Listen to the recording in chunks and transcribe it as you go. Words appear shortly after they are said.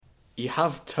You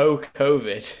have toe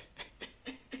COVID.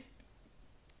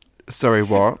 Sorry,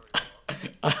 what?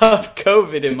 I have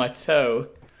COVID in my toe.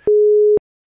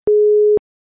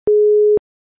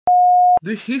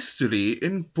 The History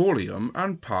Emporium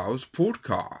and Powers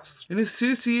podcast in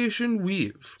association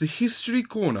with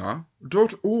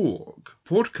thehistorycorner.org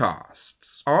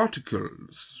podcasts,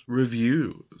 articles,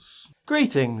 reviews.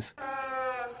 Greetings.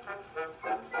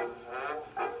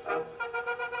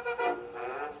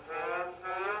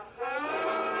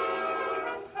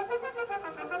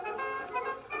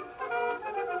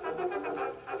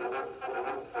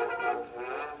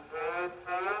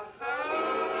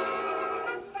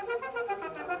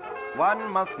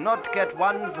 One must not get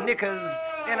one's knickers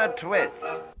in a twist.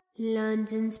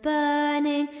 London's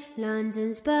burning,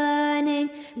 London's burning.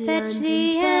 Fetch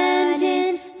the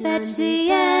engine, fetch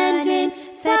the engine,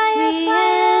 fetch the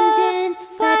engine,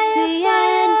 fetch the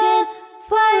engine.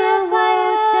 Fire,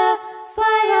 water,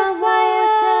 fire,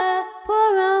 water,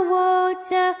 pour on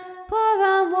water, pour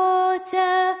on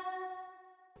water.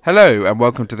 Hello and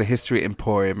welcome to the History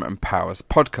Emporium and Powers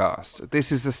podcast.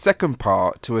 This is the second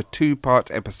part to a two-part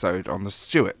episode on the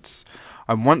Stuarts.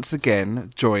 I'm once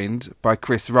again joined by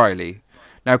Chris Riley.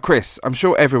 Now Chris, I'm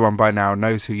sure everyone by now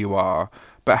knows who you are,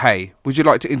 but hey, would you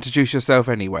like to introduce yourself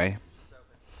anyway?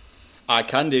 I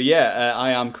can do, yeah.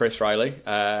 I am Chris Riley.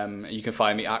 You can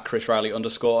find me at Chris Riley _ on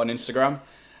Instagram.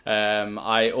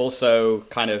 I also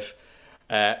kind of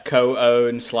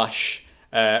co-own /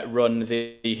 run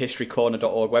the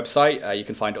historycorner.org website. You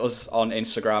can find us on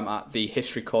Instagram at the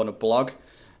History Corner blog,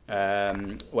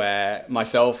 where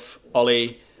myself,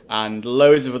 Ollie, and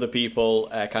loads of other people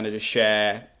kind of just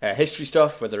share history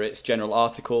stuff, whether it's general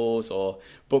articles or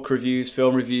book reviews,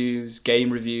 film reviews, game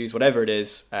reviews, whatever it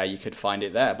is, you could find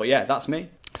it there. But yeah, that's me.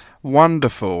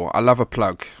 Wonderful. I love a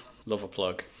plug. Love a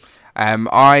plug.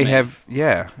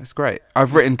 It's great.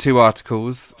 I've written 2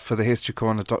 articles for the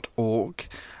historycorner.org.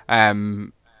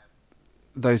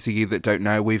 Those of you that don't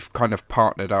know, we've kind of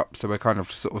partnered up, so we're kind of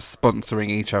sort of sponsoring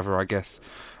each other, I guess,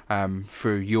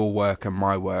 through your work and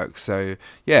my work. So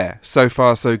yeah, so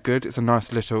far so good. It's a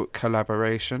nice little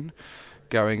collaboration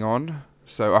going on.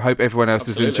 So I hope everyone else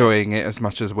is enjoying it as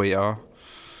much as we are.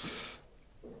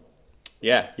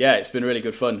 Yeah, it's been really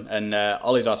good fun, and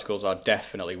Ollie's articles are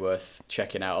definitely worth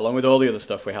checking out, along with all the other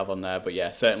stuff we have on there. But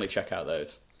yeah, certainly check out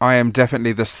those. I am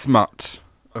definitely the smut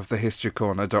of the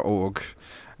historycorner.org.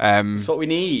 That's what we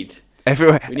need.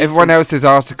 Everyone else's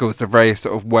articles are very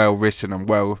sort of well written and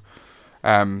well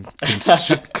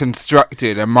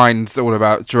constructed, and mine's all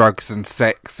about drugs and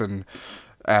sex and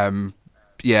all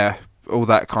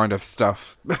that kind of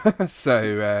stuff.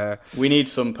 So we need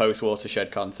some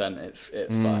post-Watershed content.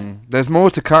 It's fine. There's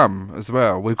more to come as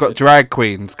well. We've got drag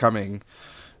queens coming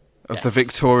of the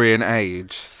Victorian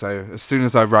age. So as soon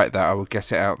as I write that, I will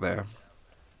get it out there.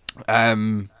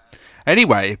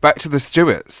 Anyway, back to the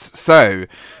Stuarts. So,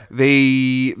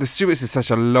 the Stuarts is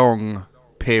such a long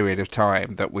period of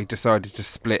time that we decided to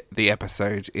split the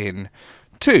episode in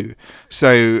 2.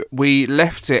 So, we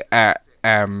left it at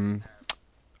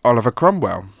Oliver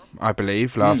Cromwell, I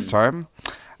believe, last time.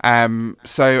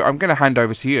 So, I'm going to hand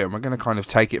over to you, and we're going to kind of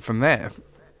take it from there.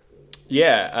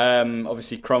 Yeah,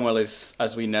 obviously Cromwell is,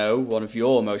 as we know, one of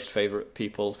your most favourite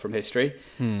people from history.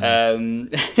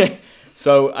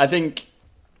 So, I think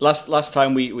Last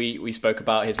time we spoke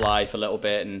about his life a little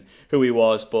bit and who he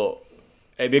was, but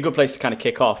it'd be a good place to kind of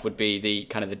kick off would be the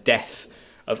death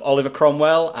of Oliver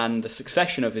Cromwell and the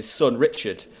succession of his son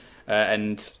Richard,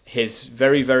 and his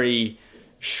very, very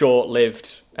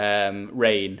short-lived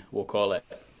reign, we'll call it.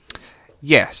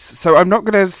 Yes, so I'm not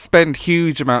going to spend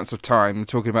huge amounts of time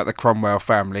talking about the Cromwell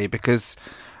family because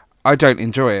I don't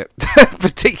enjoy it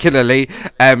particularly.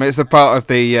 It's a part of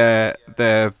the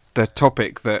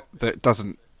topic that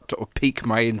doesn't sort of pique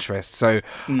my interest. So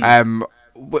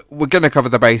we're going to cover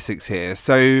the basics here.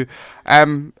 So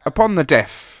upon the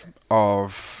death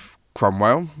of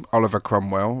Cromwell, Oliver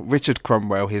Cromwell, Richard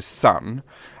Cromwell, his son,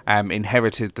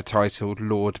 inherited the title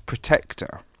Lord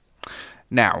Protector.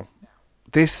 Now,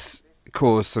 this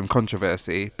caused some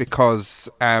controversy because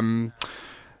the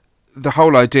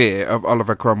whole idea of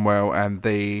Oliver Cromwell and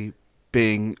the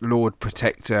being Lord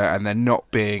Protector and there not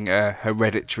being a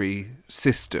hereditary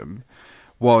system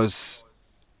was,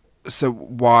 so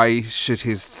why should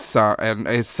his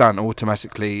son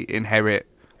automatically inherit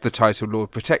the title Lord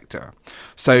Protector?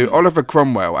 So Oliver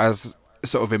Cromwell, as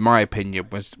sort of in my opinion,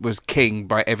 was king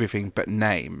by everything but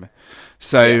name.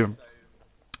 So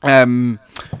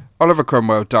Oliver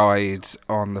Cromwell died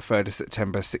on the 3rd of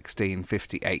September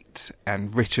 1658,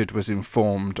 and Richard was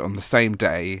informed on the same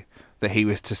day that he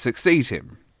was to succeed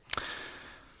him.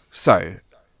 So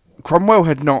Cromwell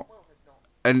had not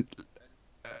and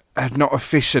had not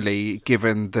officially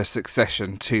given the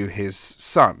succession to his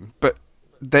son, but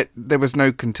that there was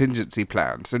no contingency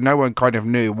plan, so no one kind of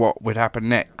knew what would happen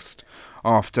next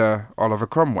after Oliver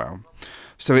Cromwell.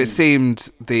 So it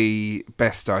seemed the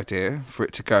best idea for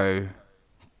it to go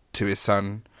to his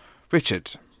son,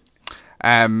 Richard.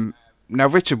 Now,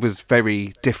 Richard was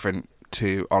very different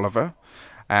to Oliver.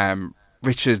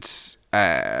 Richard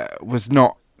was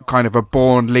not kind of a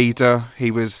born leader. He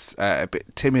was a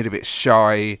bit timid, a bit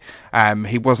shy.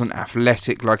 He wasn't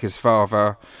athletic like his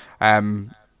father.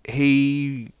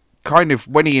 He kind of,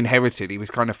 when he inherited, he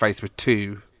was kind of faced with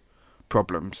two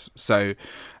problems. So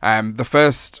the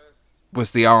first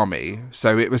was the army.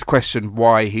 So it was questioned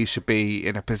why he should be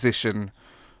in a position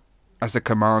as a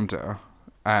commander,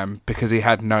 because he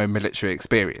had no military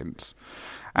experience.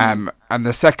 And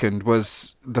the second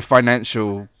was the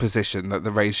financial position that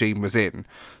the regime was in.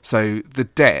 So the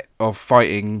debt of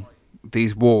fighting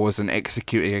these wars and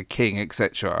executing a king,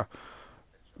 etc.,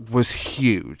 was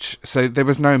huge. So there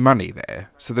was no money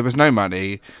there. So there was no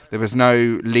money. There was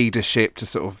no leadership to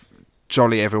sort of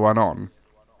jolly everyone on.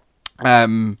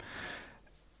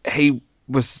 He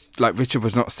was, like, Richard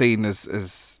was not seen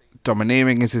as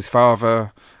domineering as his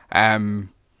father.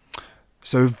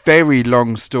 So, very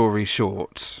long story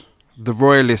short, the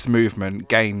Royalist movement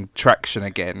gained traction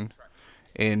again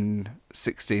in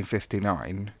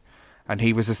 1659, and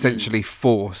he was essentially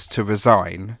forced to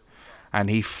resign, and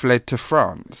he fled to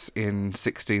France in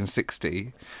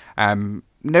 1660,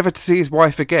 never to see his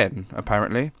wife again,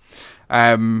 apparently.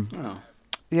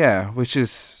 Yeah, which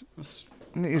is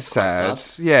sad.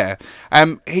 Yeah.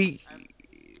 He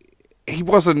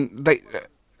wasn't...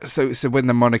 So when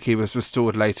the monarchy was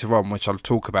restored later on, which I'll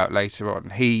talk about later on,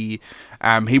 he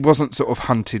wasn't sort of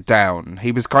hunted down.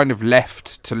 He was kind of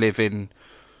left to live in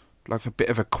like a bit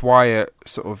of a quiet,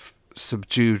 sort of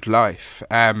subdued life.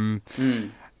 And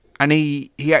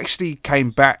he actually came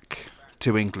back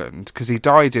to England because he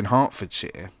died in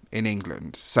Hertfordshire in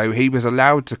England. So he was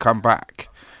allowed to come back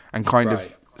and kind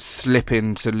of slip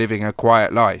into living a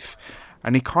quiet life.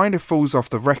 And he kind of falls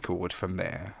off the record from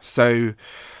there. So...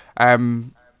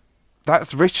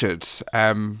 that's Richard,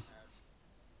 in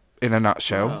a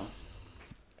nutshell.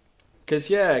 Because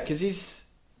he's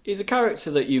a character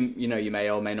that you may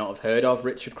or may not have heard of,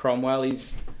 Richard Cromwell.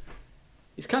 He's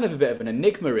kind of a bit of an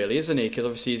enigma, really, isn't he? Because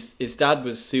obviously his dad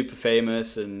was super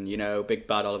famous, and big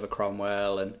bad Oliver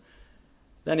Cromwell, and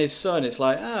then his son. It's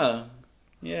like,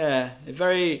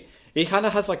 he kind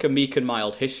of has like a meek and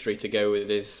mild history to go with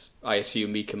his, I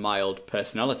assume, meek and mild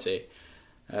personality.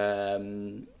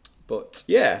 But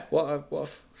yeah, what a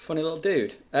funny little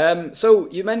dude. So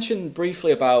you mentioned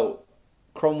briefly about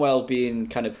Cromwell being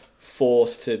kind of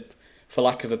forced to, for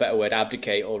lack of a better word,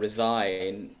 abdicate or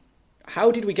resign. How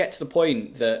did we get to the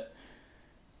point that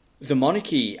the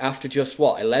monarchy, after just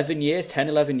 11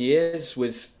 years,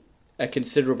 was a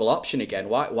considerable option again?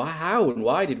 How and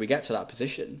why did we get to that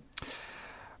position?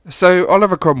 So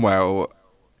Oliver Cromwell,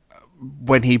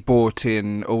 when he brought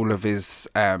in all of his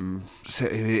laws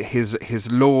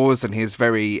and his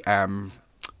very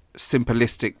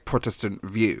simplistic Protestant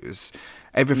views,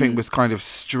 everything was kind of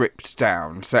stripped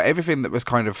down. So everything that was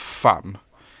kind of fun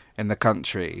in the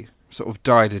country sort of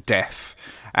died a death.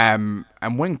 And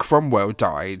when Cromwell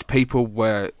died, people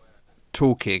were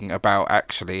talking about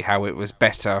actually how it was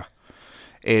better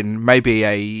in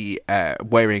maybe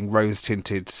wearing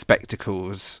rose-tinted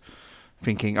spectacles,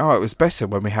 thinking, it was better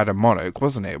when we had a monarch,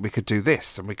 wasn't it? We could do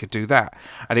this and we could do that.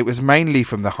 And it was mainly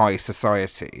from the high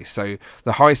society. So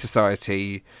the high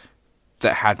society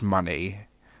that had money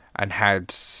and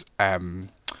had sort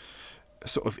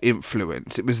of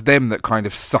influence, it was them that kind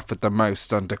of suffered the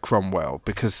most under Cromwell,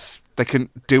 because they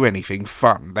couldn't do anything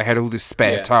fun. They had all this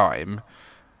spare time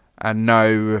and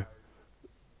no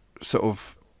sort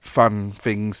of fun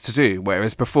things to do.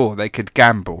 Whereas before they could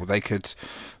gamble, they could...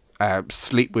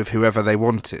 sleep with whoever they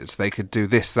wanted. They could do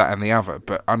this, that and the other.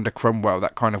 But under Cromwell,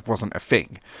 that kind of wasn't a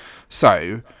thing.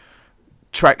 So,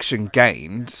 traction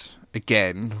gained,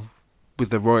 again, with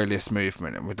the Royalist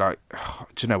movement. And we're like,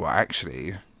 do you know what,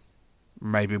 actually,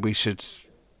 maybe we should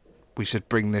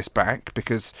bring this back.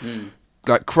 Because,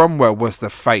 like, Cromwell was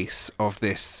the face of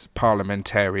this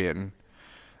parliamentarian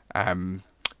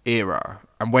era.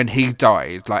 And when he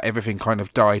died, like, everything kind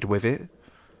of died with it.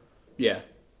 Yeah.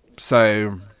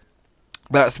 So...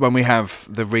 that's when we have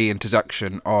the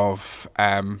reintroduction of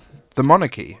the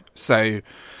monarchy. So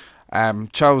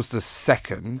Charles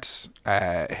II,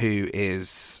 who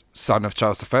is son of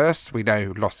Charles I, we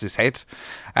know lost his head.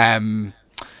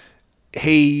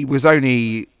 He was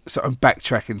only, sort of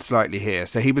backtracking slightly here,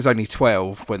 so he was only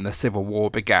 12 when the Civil War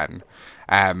began.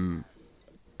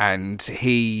 and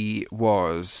he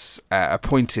was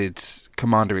appointed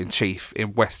commander-in-chief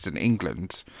in Western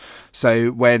England.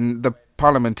 So when the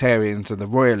parliamentarians and the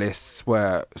royalists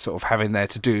were sort of having their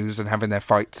to-dos and having their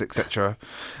fights, etc.,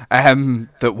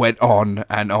 that went on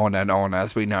and on and on,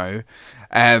 as we know,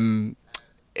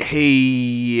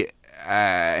 he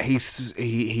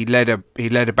led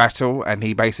a battle, and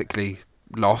he basically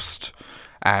lost.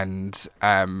 And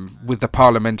with the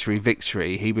parliamentary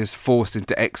victory, he was forced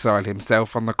into exile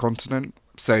himself on the continent.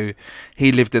 So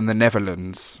he lived in the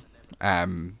Netherlands,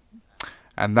 and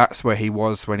that's where he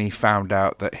was when he found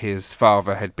out that his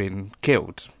father had been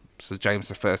killed. So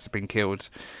James I had been killed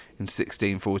in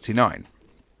 1649.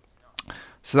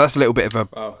 So that's a little bit of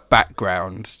a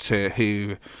background to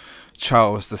who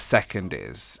Charles II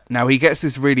is. Now, he gets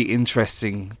this really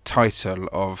interesting title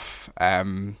of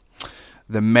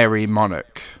the Merry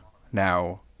Monarch.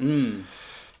 Now,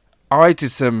 I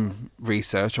did some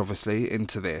research, obviously,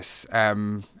 into this.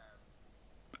 And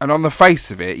on the face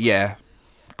of it, yeah,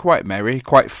 quite merry,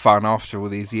 quite fun after all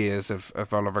these years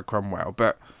of Oliver Cromwell.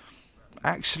 But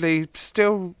actually,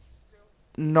 still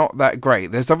not that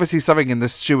great. There's obviously something in the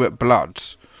Stuart blood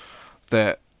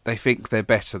that they think they're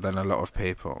better than a lot of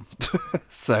people.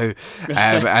 So,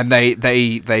 and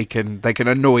they can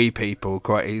annoy people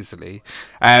quite easily.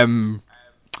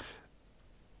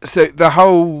 So the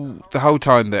whole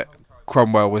time that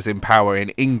Cromwell was in power in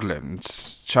England,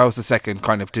 Charles II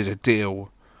kind of did a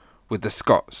deal with the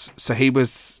Scots. So he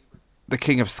was the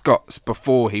King of Scots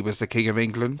before he was the King of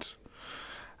England.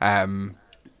 And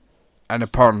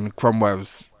upon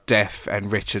Cromwell's death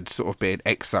and Richard sort of being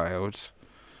exiled,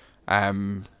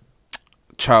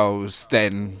 Charles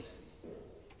then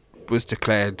was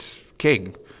declared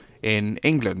king in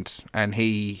England, and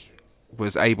he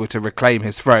was able to reclaim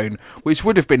his throne, which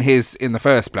would have been his in the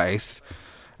first place,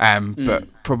 but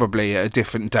probably at a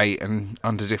different date and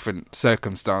under different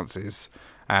circumstances.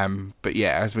 But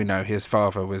yeah, as we know, his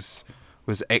father was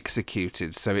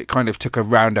executed, so it kind of took a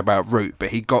roundabout route, but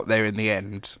he got there in the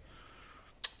end.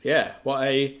 Yeah, what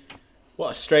a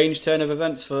strange turn of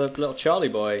events for little Charlie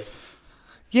boy.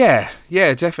 Yeah,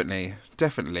 definitely.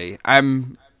 I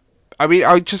mean,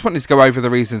 I just wanted to go over the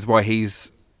reasons why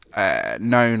he's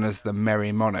known as the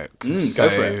Merry Monarch. Go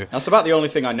for it. That's about the only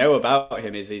thing I know about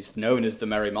him, is he's known as the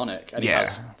Merry Monarch, and he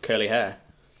has curly hair.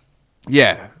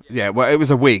 Yeah. Well, it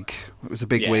was a wig. It was a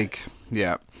big wig.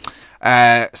 Yeah.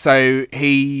 So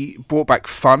he brought back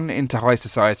fun into high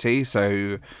society.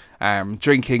 So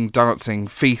drinking, dancing,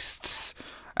 feasts,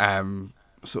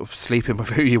 sort of sleeping with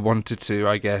who you wanted to,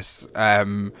 I guess.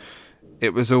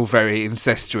 It was all very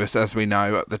incestuous, as we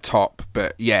know, at the top.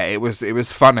 But yeah, it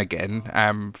was fun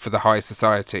again for the high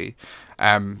society.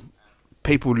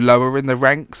 People lower in the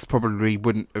ranks probably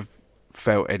wouldn't have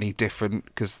felt any different,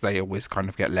 because they always kind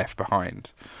of get left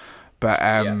behind. But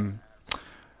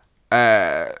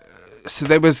so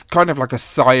there was kind of like a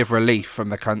sigh of relief from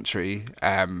the country,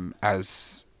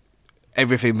 as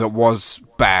everything that was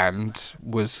banned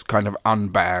was kind of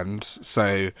unbanned.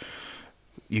 So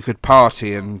you could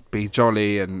party and be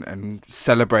jolly and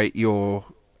celebrate your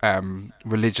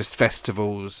religious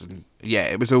festivals, and yeah,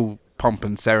 it was all pomp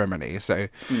and ceremony. So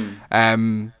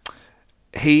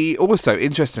he also,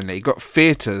 interestingly, got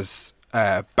theatres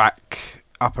back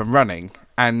up and running,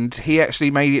 and he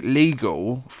actually made it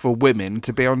legal for women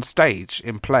to be on stage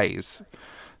in plays.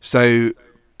 So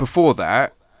before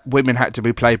that, women had to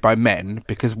be played by men,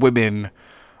 because women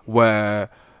were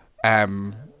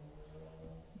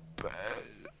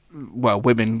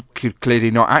women could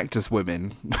clearly not act as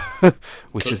women,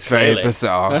 which is very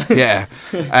bizarre. Yeah.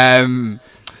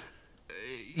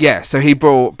 So he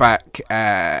brought back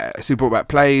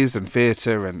plays and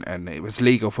theatre, and it was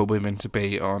legal for women to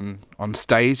be on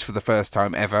stage for the first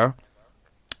time ever.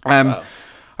 Wow.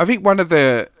 I think one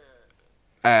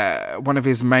of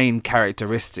his main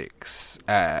characteristics,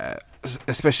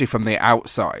 especially from the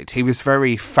outside, he was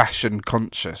very fashion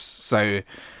conscious. So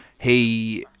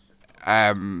he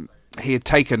had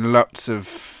taken lots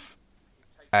of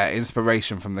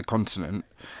inspiration from the continent,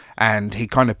 and he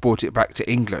kind of brought it back to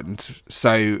England.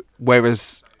 So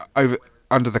whereas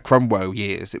under the Cromwell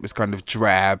years it was kind of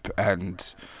drab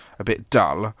and a bit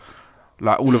dull,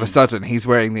 like all of a sudden he's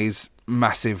wearing these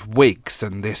massive wigs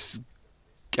and this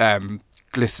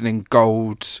glistening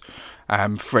gold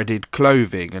threaded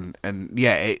clothing, and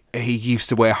he used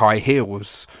to wear high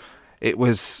heels. It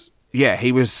was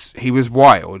he was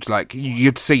wild. Like,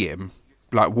 you'd see him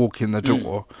like walk in the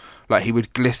door, like he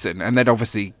would glisten, and then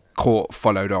obviously court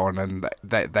followed on, and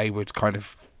they would kind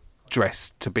of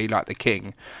dress to be like the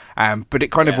king. But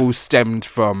it kind of all stemmed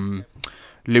from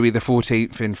Louis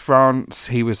XIV in France.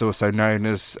 He was also known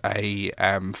as a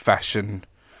fashion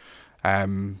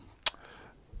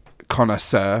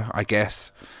connoisseur, I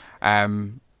guess.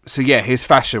 So yeah, his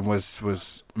fashion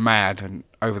was mad and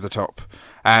over the top.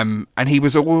 And he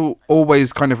was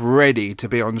always kind of ready to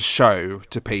be on show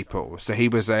to people. So he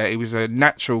was a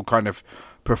natural kind of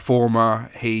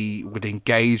performer. He would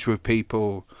engage with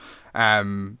people.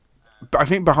 But I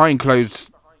think behind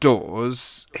closed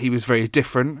doors, he was very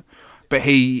different. But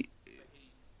he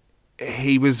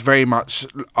was very much,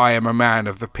 I am a man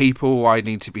of the people. I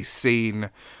need to be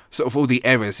seen. Sort of all the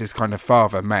errors his kind of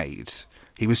father made,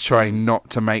 he was trying not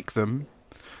to make them.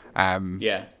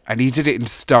 Yeah. And he did it in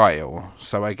style,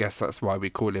 so I guess that's why we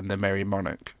call him the Merry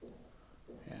Monarch.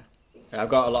 Yeah, I've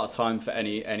got a lot of time for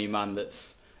any man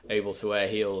that's able to wear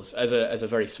heels. As a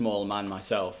very small man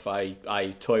myself, I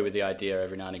toy with the idea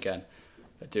every now and again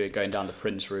of going down the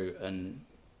Prince route and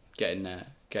getting a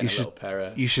little pair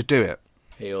of You should do it.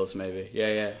 heels, maybe.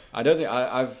 Yeah. I don't think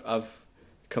I've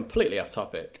completely off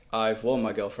topic. I've worn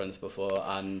my girlfriend's before,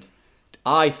 and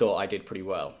I thought I did pretty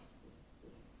well.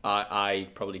 I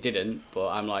probably didn't, but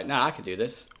I'm like, nah, I can do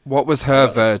this. What was her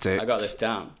verdict? I got this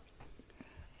down.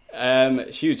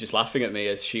 She was just laughing at me,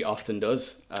 as she often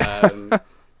does,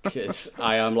 because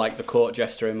I am like the court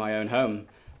jester in my own home.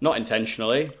 Not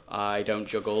intentionally. I don't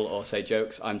juggle or say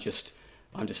jokes. I'm just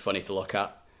funny to look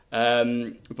at.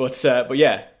 But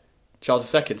yeah,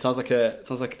 Charles II sounds like a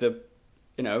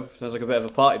bit of a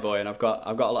party boy, and I've got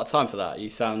a lot of time for that. He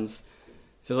sounds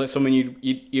like someone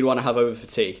you'd want to have over for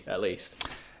tea, at least.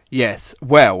 Yes.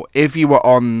 Well, if you were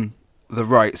on the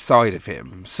right side of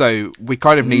him. So we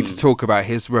kind of need to talk about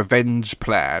his revenge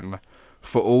plan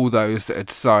for all those that had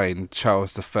signed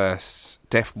Charles I's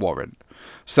death warrant.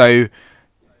 So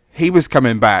he was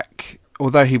coming back,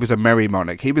 although he was a merry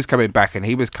monarch, he was coming back, and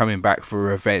he was coming back for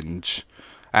revenge.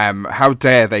 How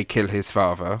dare they kill his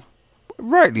father?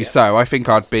 Rightly so. I think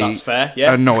I'd be That's fair,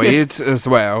 yeah. annoyed as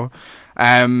well.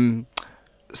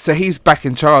 So he's back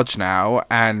in charge now,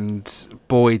 and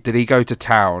boy, did he go to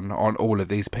town on all of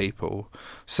these people.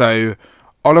 So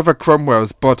Oliver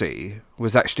Cromwell's body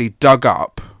was actually dug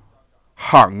up,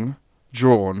 hung,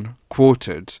 drawn,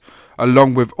 quartered,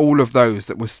 along with all of those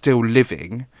that were still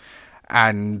living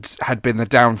and had been the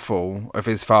downfall of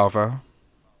his father.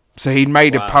 So he'd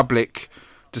made a public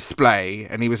display,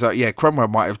 and he was like, yeah, Cromwell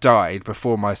might have died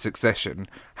before my succession.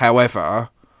 However,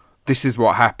 this is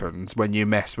what happens when you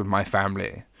mess with my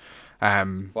family.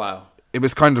 Wow. It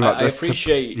was kind of like I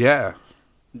appreciate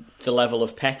the level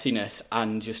of pettiness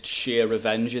and just sheer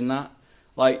revenge in that.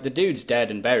 Like, the dude's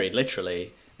dead and buried,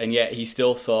 literally, and yet he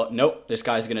still thought, nope, this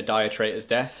guy's going to die a traitor's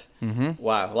death. Mm-hmm.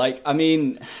 Wow. Like, I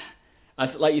mean,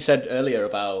 like you said earlier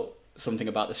about something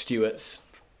about the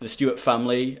Stuart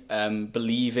family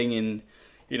believing in,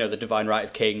 the divine right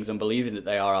of kings and believing that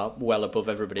they are well above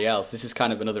everybody else. This is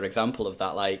kind of another example of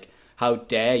that. Like, how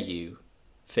dare you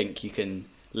think you can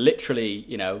literally,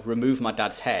 remove my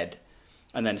dad's head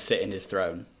and then sit in his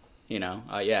throne?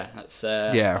 That's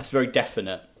very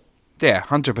definite. Yeah,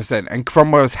 100%. And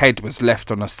Cromwell's head was left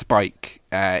on a spike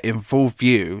in full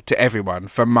view to everyone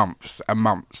for months and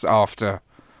months after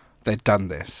they'd done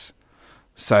this.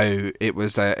 So it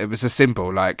was a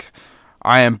symbol, like,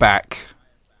 I am back,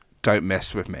 don't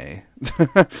mess with me.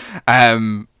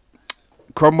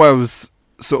 Cromwell's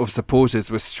sort of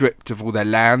supporters were stripped of all their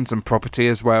lands and property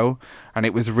as well, and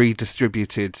it was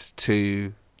redistributed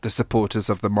to the supporters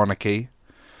of the monarchy.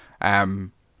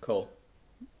 Cool.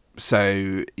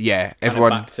 So yeah,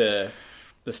 everyone back to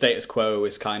the status quo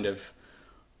was kind of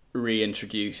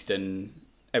reintroduced, and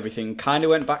everything kind of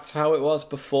went back to how it was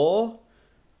before.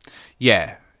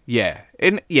 It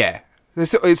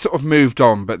sort of moved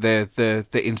on, but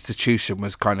the institution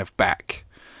was kind of back.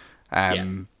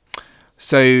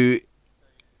 So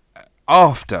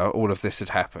after all of this had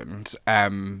happened,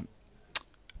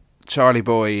 Charlie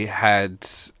Boy had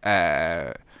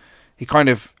he kind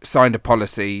of signed a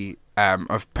policy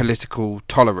of political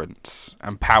tolerance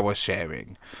and power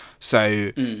sharing.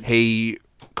 So he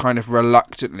kind of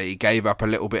reluctantly gave up a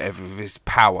little bit of his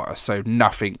power. So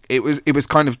nothing. It was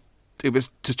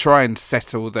to try and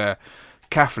settle the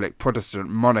Catholic Protestant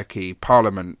monarchy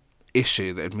parliament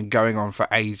issue that had been going on for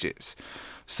ages.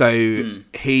 So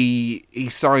he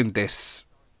signed this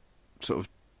sort of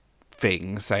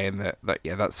thing saying that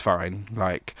yeah, that's fine.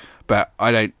 Like, but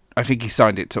I think he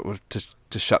signed it to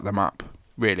shut them up.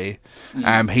 Really,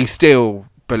 he still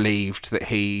believed that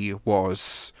he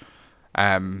was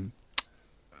like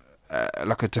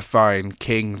a divine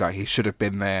king, like he should have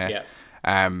been there.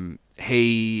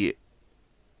 He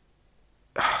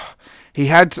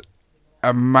had,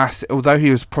 although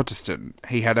he was Protestant,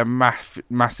 he had a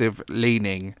massive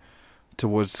leaning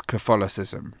towards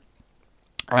Catholicism.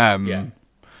 And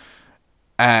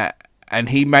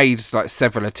he made like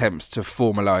several attempts to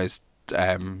formalise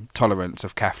tolerance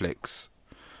of Catholics,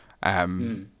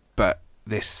 but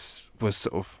this was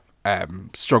sort of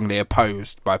strongly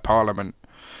opposed by Parliament.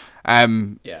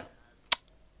 And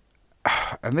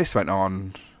this went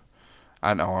on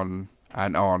and on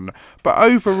and on. But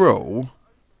overall,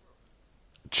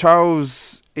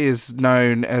 Charles is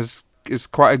known as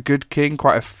quite a good king,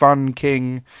 quite a fun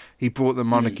king. He brought the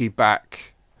monarchy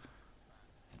back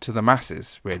to the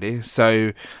masses, really.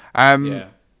 So, there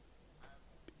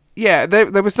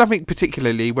was nothing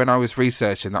particularly when I was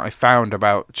researching that I found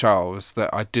about Charles that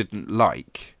I didn't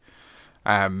like.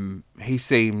 He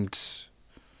seemed,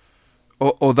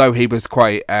 although he was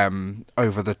quite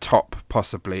over the top,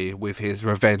 possibly with his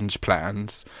revenge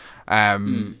plans.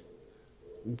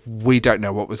 We don't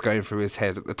know what was going through his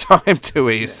head at the time, do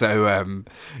we? Yeah. So,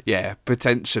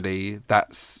 potentially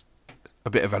that's a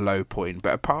bit of a low point.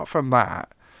 But apart from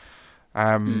that,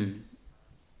 I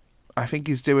think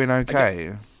he's doing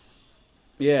okay.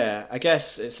 I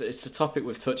guess it's a topic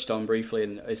we've touched on briefly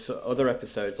in other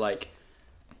episodes. Like,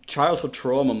 childhood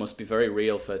trauma must be very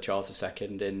real for Charles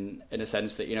II in a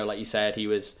sense that, like you said, he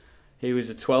was a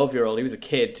 12-year-old, he was a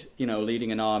kid,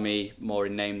 leading an army more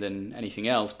in name than anything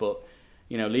else, but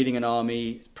leading an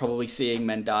army, probably seeing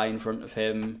men die in front of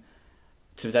him,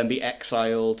 to then be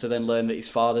exiled, to then learn that his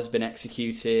father's been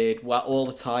executed, while all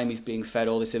the time he's being fed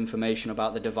all this information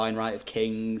about the divine right of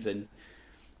kings, and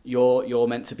you're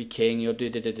meant to be king, you're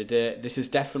da-da-da-da-da. This is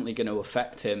definitely going to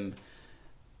affect him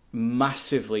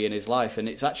massively in his life, and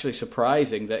it's actually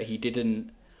surprising that he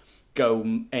didn't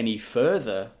go any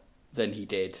further than he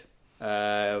did.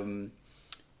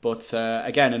 But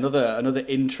again, another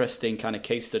interesting kind of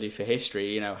case study for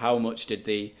history. How much did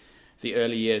the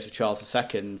early years of Charles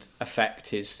II affect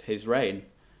his reign?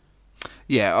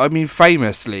 Yeah, I mean,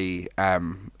 famously,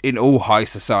 in all high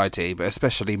society, but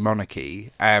especially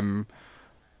monarchy,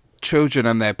 children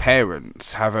and their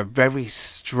parents have a very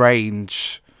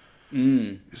strange,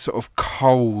 sort of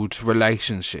cold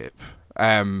relationship.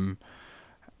 And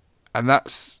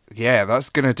that's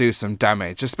going to do some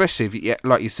damage, especially if,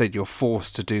 like you said, you're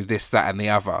forced to do this, that, and the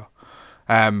other.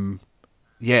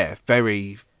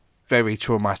 Very, very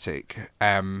traumatic.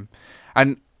 And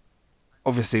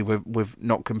obviously, we're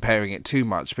not comparing it too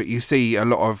much, but you see a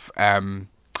lot of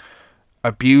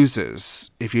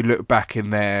abusers. If you look back in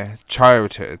their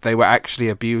childhood, they were actually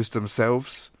abused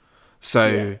themselves.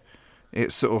 So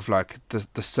it's sort of like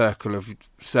the circle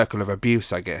of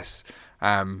abuse, I guess.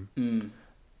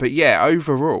 But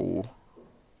overall,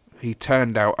 he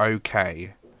turned out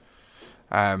okay.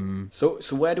 So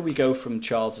where do we go from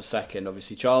Charles II?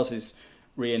 Obviously, Charles is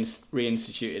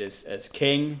reinstituted as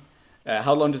king.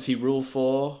 How long does he rule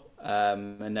for?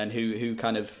 And then who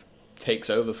kind of takes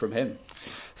over from him?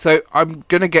 So I'm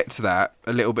going to get to that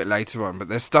a little bit later on, but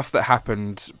there's stuff that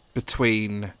happened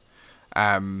between...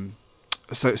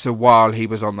 So while he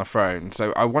was on the throne.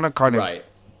 So I want to kind of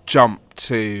jump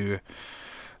to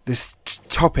this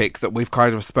topic that we've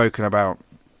kind of spoken about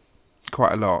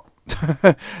quite a lot.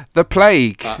 The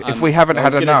plague, if we haven't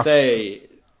had enough.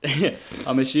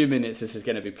 I'm assuming this is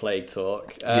going to be plague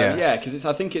talk. Yes. Yeah, because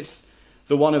I think it's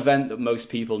the one event that most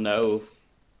people know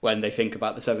when they think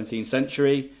about the 17th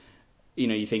century.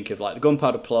 You think of like the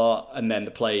Gunpowder Plot and then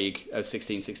the plague of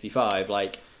 1665.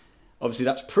 Like, obviously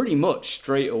that's pretty much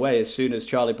straight away as soon as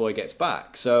Charlie Boy gets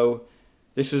back. So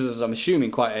this was, I'm assuming,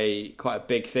 quite a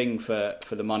big thing for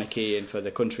the monarchy and for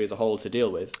the country as a whole to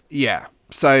deal with. Yeah.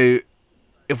 So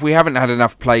if we haven't had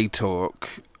enough plague talk,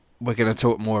 we're going to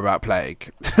talk more about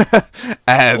plague.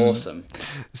 Awesome.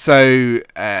 So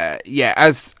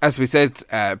as we said,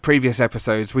 previous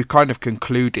episodes, we've kind of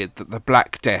concluded that the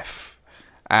Black Death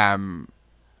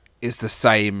is the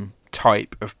same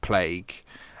type of plague.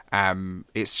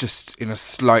 It's just in a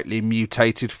slightly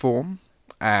mutated form.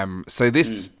 So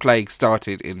this plague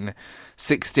started in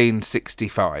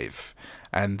 1665,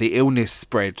 and the illness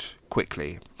spread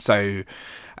quickly. So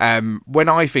when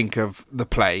I think of the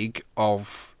plague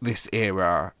of this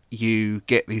era, you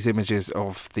get these images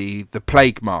of the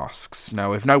plague masks.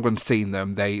 Now, if no one's seen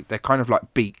them, they're kind of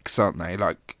like beaks, aren't they?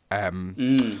 Like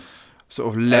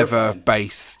sort of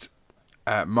leather-based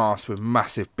masks with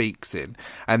massive beaks in,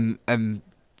 and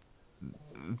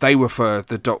they were for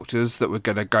the doctors that were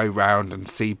going to go round and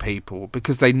see people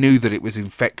because they knew that it was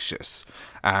infectious,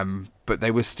 but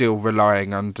they were still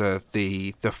relying under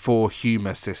the 4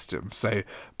 humour system. So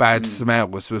bad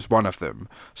smells was one of them.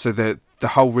 So the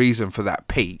whole reason for that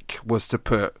peak was to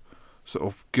put sort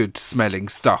of good smelling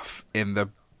stuff in the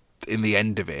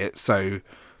end of it, so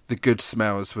the good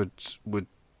smells would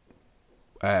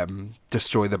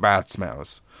destroy the bad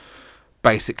smells,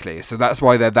 basically. So that's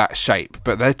why they're that shape,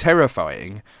 but they're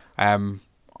terrifying. I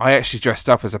actually dressed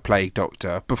up as a plague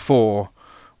doctor before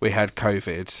we had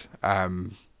COVID. I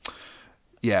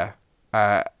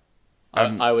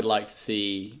would like to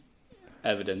see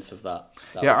evidence of that.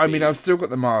 I mean, I've still got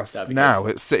the mask now.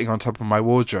 It's sitting on top of my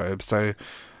wardrobe, so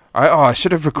I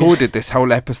should have recorded this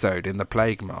whole episode in the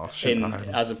plague mask, shouldn't I?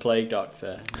 As a plague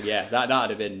doctor. Yeah,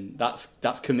 that'd have been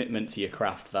that's commitment to your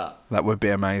craft. That would be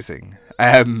amazing.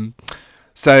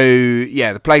 So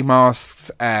yeah, the plague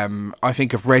masks. I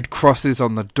think of red crosses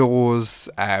on the doors.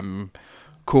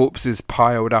 Corpses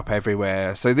piled up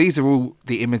everywhere. So these are all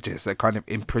the images that kind of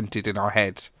imprinted in our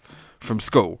head from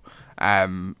school.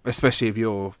 Especially if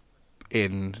you're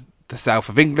in the south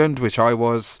of England, which I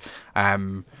was.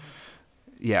 Our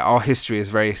history is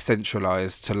very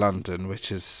centralised to London,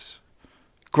 which is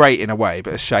great in a way,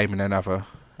 but a shame in another.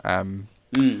 I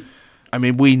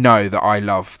mean, we know that I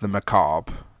love the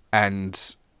macabre,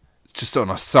 and just on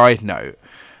a side note,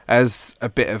 as a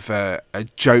bit of a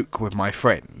joke with my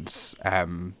friends,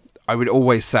 I would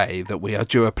always say that we are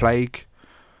due a plague.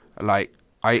 Like,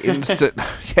 I instantly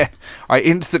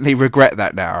regret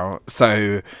that now.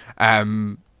 So,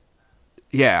 I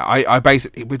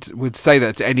basically would say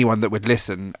that to anyone that would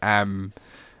listen.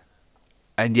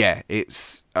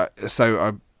 It's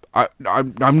so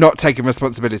I'm not taking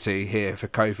responsibility here for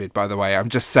COVID, by the way. I'm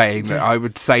just saying that I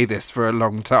would say this for a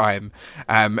long time,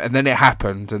 and then it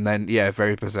happened, and then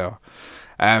very bizarre.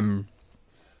 So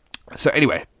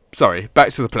anyway, sorry,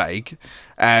 back to the plague.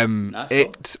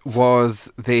 It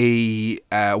was the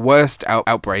worst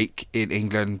outbreak in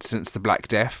England since the Black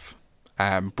Death,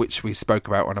 which we spoke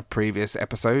about on a previous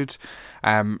episode.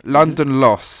 London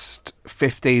lost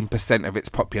 15% of its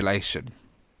population.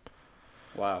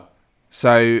 Wow.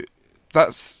 So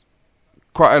that's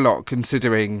quite a lot,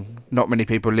 considering not many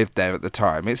people lived there at the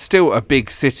time. It's still a big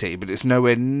city, but it's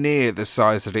nowhere near the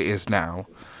size that it is now.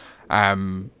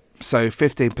 So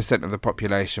 15% of the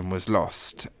population was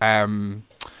lost. The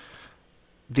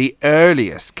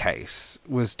earliest case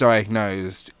was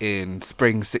diagnosed in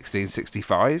spring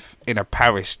 1665 in a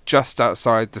parish just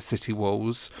outside the city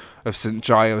walls of St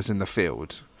Giles in the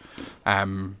Field.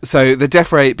 So the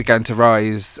death rate began to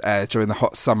rise during the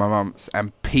hot summer months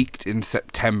and peaked in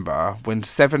September, when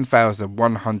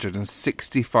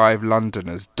 7,165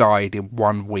 Londoners died in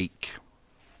 1 week.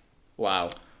 Wow.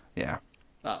 Yeah.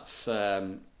 That's,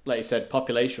 like you said,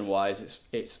 population-wise,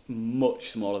 it's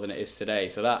much smaller than it is today.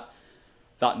 So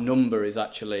that number is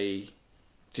actually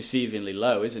deceivingly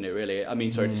low, isn't it, really? I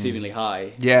mean, sorry, deceivingly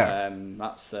high. Yeah.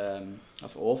 That's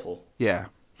awful. Yeah.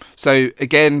 So,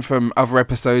 again, from other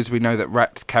episodes, we know that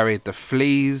rats carried the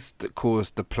fleas that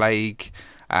caused the plague.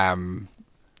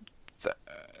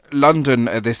 London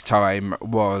at this time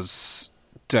was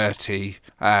dirty.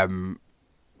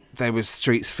 There was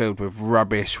streets filled with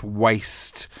rubbish,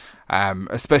 waste,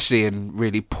 especially in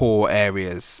really poor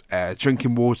areas.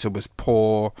 Drinking water was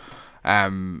poor.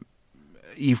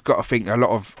 You've got to think a lot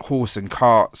of horse and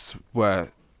carts were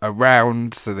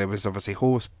around, so there was obviously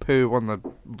horse poo on the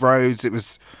roads. It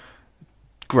was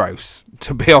gross,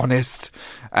 to be honest.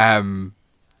 It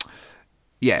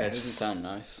doesn't sound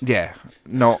nice. Yeah,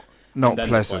 not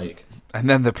pleasant. And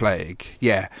then the plague,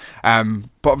 yeah.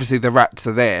 But obviously the rats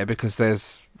are there because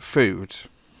there's food,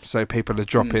 so people are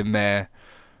dropping their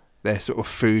sort of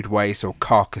food waste or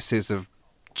carcasses of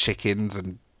chickens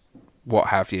and what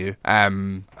have you.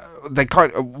 When they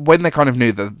kind of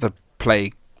knew that the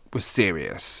plague was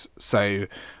serious, so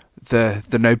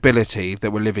the nobility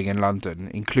that were living in London,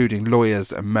 including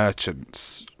lawyers and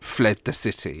merchants, fled the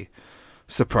city.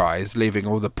 Surprise, leaving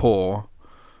all the poor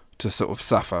to sort of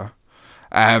suffer.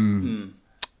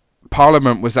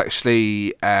 Parliament was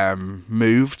actually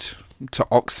moved to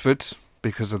Oxford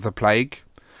because of the plague,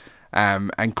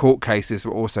 and court cases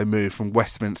were also moved from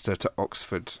Westminster to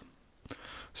Oxford.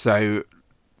 So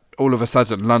all of a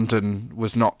sudden, London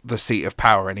was not the seat of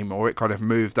power anymore. It kind of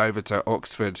moved over to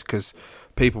Oxford because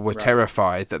people were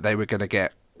terrified that they were going to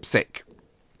get sick.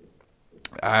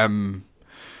 So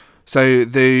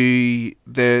the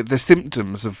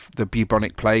symptoms of the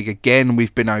bubonic plague, again,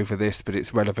 we've been over this, but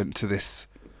it's relevant to this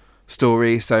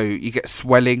story. So you get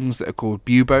swellings that are called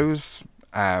buboes,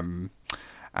 and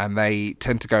they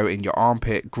tend to go in your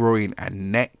armpit, groin,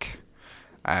 and neck.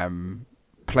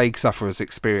 Plague sufferers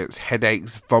experience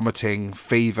headaches, vomiting,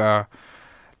 fever.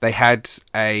 They had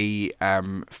a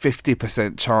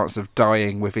 50% chance of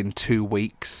dying within 2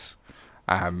 weeks.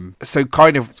 So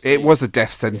kind of, it was a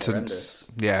death sentence.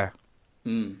 Yeah.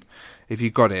 If you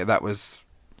got it, that was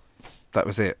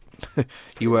it.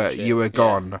 you Pretty were much it,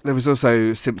 gone. There was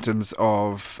also symptoms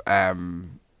of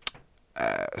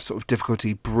sort of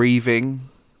difficulty breathing,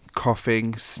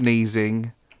 coughing,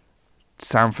 sneezing.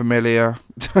 Sound familiar?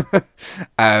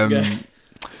 Yeah.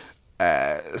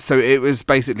 So it was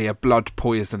basically a blood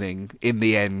poisoning in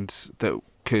the end that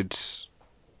could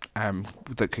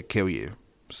kill you.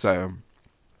 So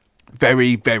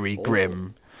very, very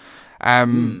grim.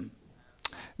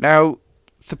 Now,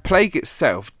 the plague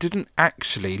itself didn't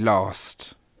actually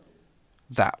last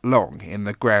that long in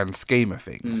the grand scheme of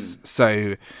things.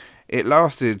 So it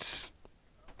lasted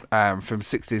from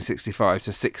 1665 to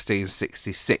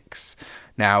 1666.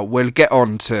 Now we'll get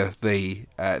on to the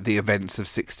events of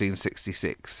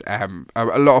 1666. A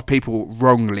lot of people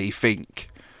wrongly think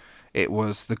it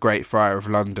was the Great Fire of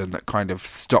London that kind of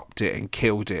stopped it and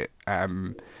killed it.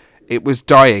 It was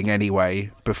dying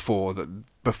anyway before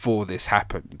this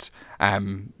happened.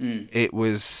 It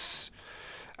was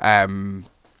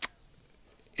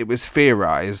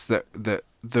theorized that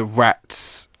the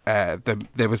rats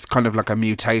there was kind of like a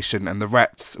mutation, and the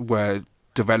rats were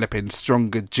developing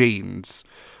stronger genes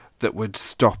that would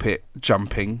stop it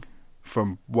jumping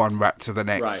from one rat to the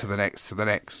next, to the next, to the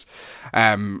next.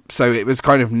 So it was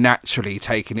kind of naturally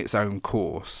taking its own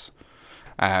course.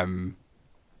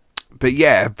 But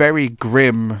yeah, very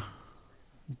grim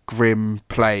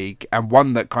plague, and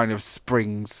one that kind of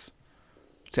springs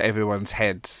to everyone's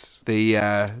heads.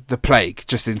 The plague,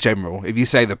 just in general. If you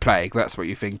say the plague, that's what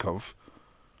you think of.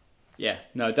 Yeah,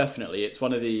 no, definitely. It's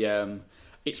one of the.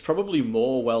 It's probably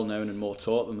more well known and more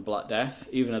taught than the Black Death,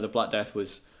 even though the Black Death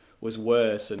was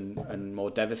worse and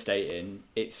more devastating.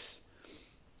 It's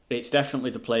definitely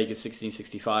the plague of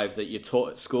 1665 that you're taught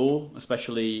at school,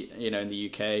 especially in the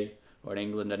UK or in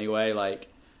England anyway.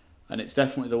 And it's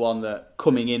definitely the one that,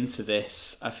 coming into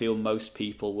this, I feel most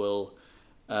people will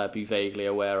be vaguely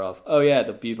aware of. Oh yeah,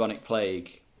 the bubonic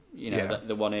plague.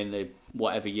 The one in the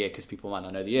whatever year, because people might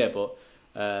not know the year, but.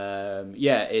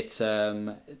 It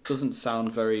doesn't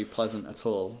sound very pleasant at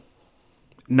all.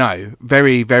 No,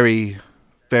 very, very,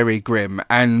 very grim.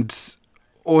 And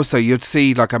also you'd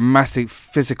see like a massive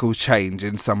physical change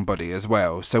in somebody as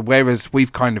well. So whereas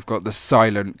we've kind of got the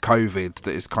silent COVID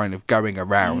that is kind of going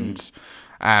around,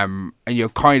 and you're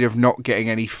kind of not getting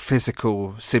any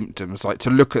physical symptoms, like to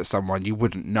look at someone you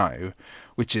wouldn't know,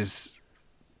 which is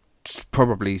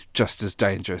probably just as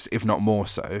dangerous, if not more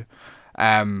so.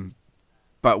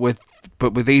 But with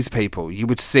these people, you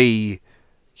would see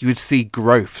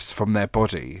growths from their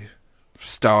body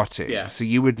starting. Yeah. So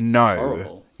you would know.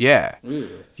 Horrible. Yeah.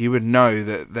 You would know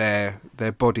that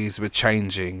their bodies were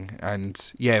changing,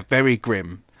 and yeah, very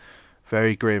grim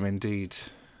indeed.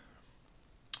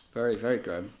 Very, very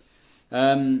grim.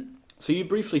 So you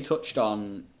briefly touched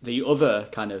on the other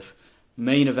kind of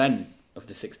main event of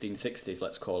the 1660s,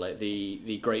 let's call it,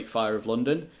 the Great Fire of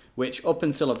London, which up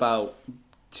until about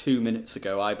 2 minutes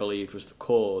ago, I believed was the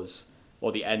cause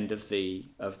or the end of the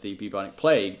bubonic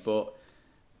plague, but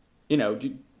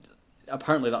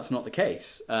apparently that's not the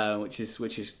case, which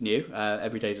is new.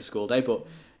 Every day is a school day. But do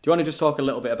you want to just talk a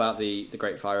little bit about the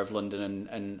Great Fire of London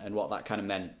and what that kind of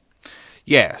meant?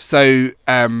 Yeah. So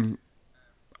I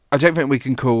don't think we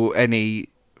can call any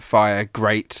fire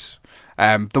great.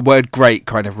 The word "great"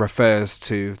 kind of refers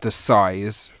to the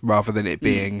size rather than it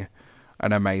being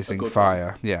an amazing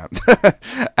fire.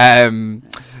 One.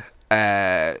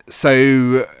 Yeah.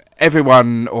 So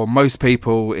everyone, or most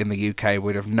people in the UK,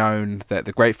 would have known that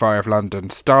the Great Fire of London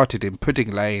started in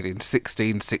Pudding Lane in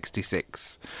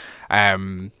 1666.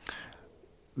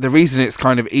 The reason it's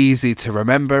kind of easy to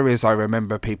remember is I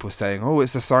remember people saying, oh,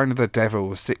 it's the sign of the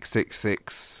devil,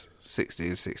 666,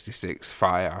 1666,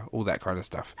 fire, all that kind of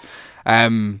stuff.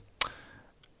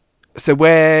 So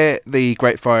where the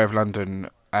Great Fire of London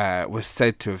was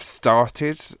said to have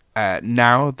started,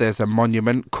 now there's a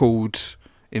monument called,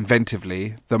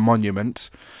 inventively, the Monument,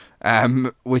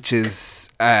 which is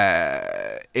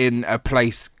in a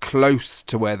place close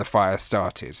to where the fire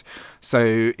started.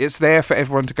 So it's there for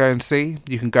everyone to go and see.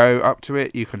 You can go up to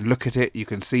it, you can look at it, you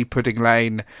can see Pudding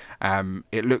Lane.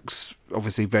 It looks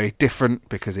obviously very different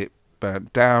because it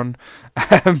burnt down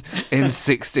in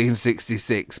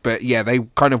 1666. But yeah, they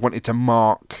kind of wanted to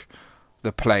mark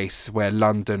the place where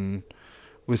London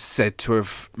was said to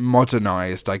have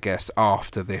modernised, I guess,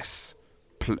 after this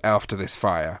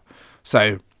fire.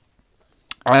 So,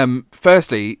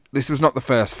 firstly, this was not the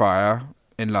first fire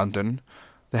in London.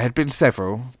 There had been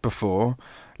several before.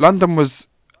 London was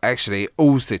actually,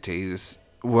 all cities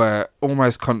were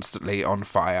almost constantly on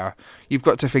fire. You've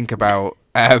got to think about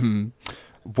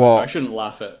what I shouldn't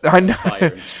laugh at I know. fire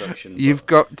and destruction. You've but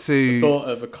got the to. thought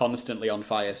of a constantly on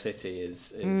fire city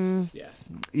is yeah.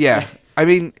 Yeah, I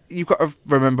mean, you've got to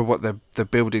remember what the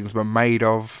buildings were made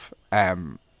of. A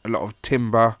lot of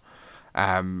timber.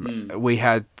 We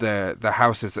had the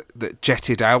houses that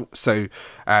jetted out, so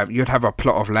you'd have a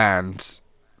plot of land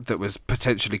that was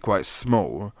potentially quite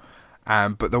small,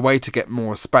 but the way to get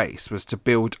more space was to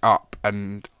build up,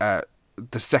 and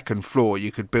the second floor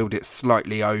you could build it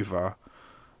slightly over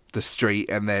the street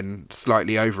and then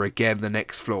slightly over again the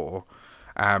next floor.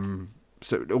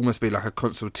 So it would almost be like a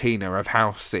concertina of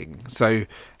housing. So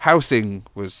housing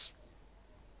was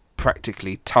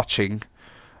practically touching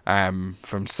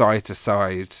from side to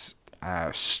side,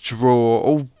 straw,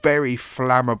 all very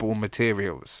flammable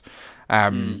materials.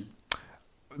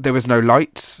 There was no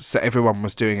lights, so everyone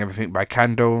was doing everything by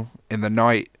candle in the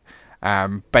night.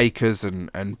 Bakers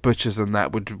and butchers and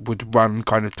that would run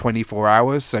kind of 24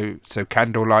 hours, so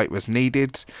candlelight was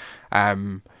needed.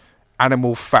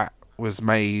 Animal fat was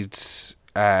made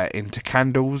into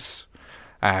candles.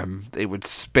 It would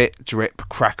spit, drip,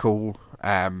 crackle.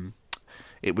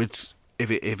 It would, if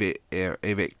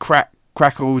it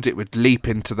crackled, it would leap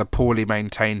into the poorly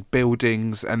maintained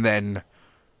buildings, and then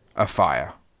a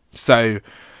fire. So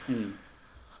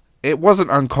it wasn't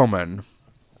uncommon.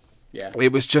 Yeah.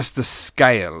 It was just the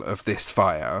scale of this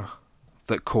fire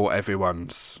that caught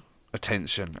everyone's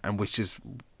attention, and which is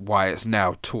why it's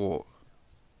now taught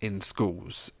in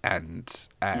schools, and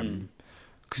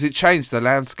because it changed the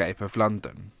landscape of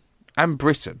London and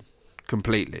Britain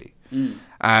completely.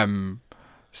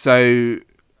 So,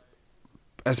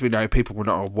 as we know, people were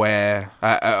not aware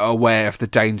of the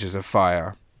dangers of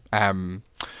fire.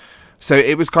 So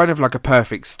it was kind of like a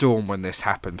perfect storm when this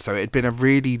happened. So it had been a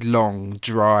really long,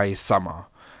 dry summer,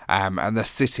 and the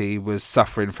city was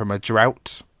suffering from a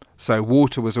drought. So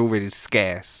water was already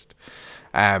scarce.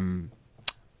 Wooden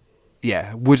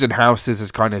houses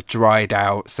has kind of dried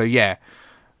out. So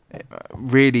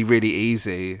really, really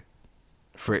easy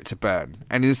for it to burn.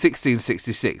 And in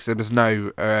 1666, there was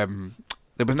no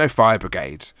fire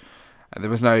brigade, and there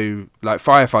was no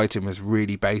firefighting was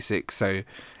really basic. So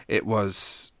it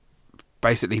was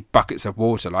basically buckets of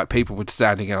water, like people were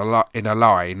standing in a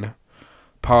line,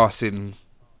 passing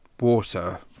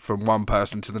water from one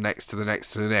person to the next, to the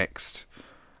next, to the next,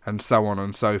 and so on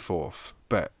and so forth.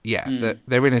 But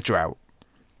they're in a drought,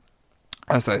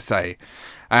 as I say.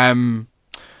 The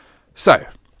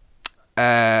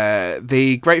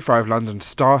Great Fire of London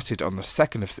started on the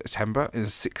 2nd of September in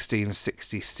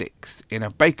 1666 in a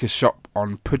baker's shop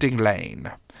on Pudding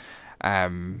Lane.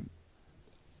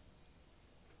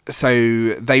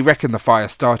 So they reckon the fire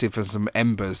started from some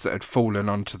embers that had fallen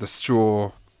onto the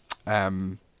straw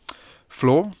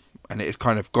floor, and it had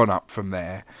kind of gone up from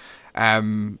there.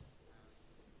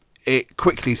 It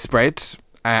quickly spread,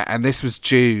 and this was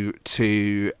due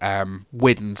to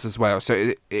winds as well.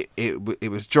 So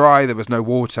it was dry, there was no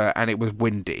water, and it was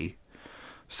windy.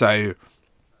 So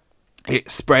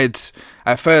it spread.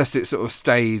 At first, it sort of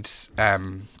stayed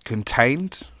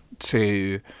contained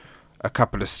to a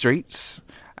couple of streets.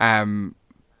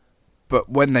 But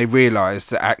when they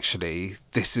realised that actually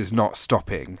this is not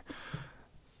stopping,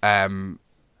 and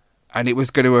it was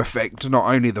going to affect not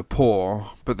only the poor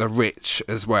but the rich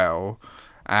as well,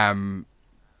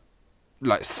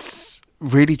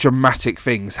 really dramatic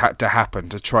things had to happen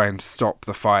to try and stop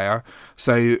the fire.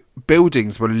 So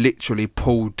buildings were literally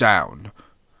pulled down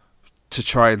to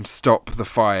try and stop the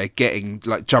fire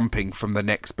jumping from the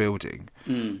next building.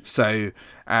 So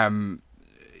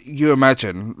you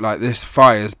imagine this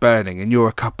fire's burning and you're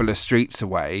a couple of streets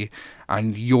away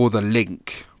and you're the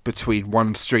link between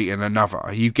one street and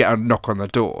another. You get a knock on the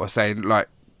door saying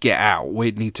get out,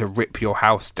 we need to rip your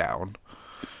house down.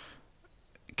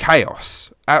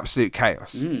 Chaos, absolute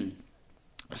chaos.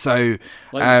 So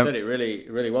like you said, it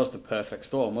really was the perfect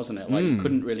storm, wasn't it? You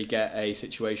couldn't really get a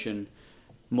situation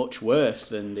much worse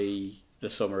than the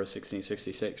summer of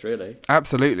 1666, really.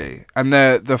 Absolutely. And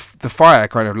the fire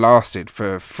kind of lasted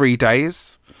for 3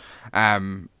 days,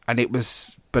 and it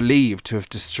was believed to have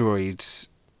destroyed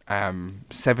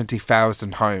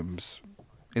 70,000 homes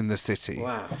in the city.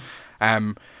 Wow.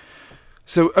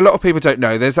 So a lot of people don't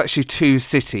know there's actually 2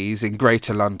 cities in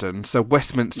Greater London. So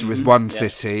Westminster is one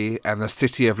city, and the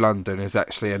City of London is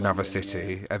actually another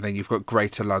city. And then you've got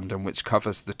Greater London, which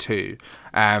covers the 2.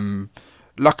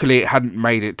 Luckily, it hadn't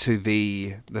made it to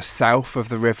the south of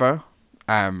the river,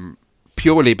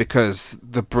 purely because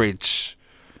the bridge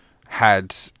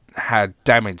had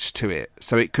damage to it,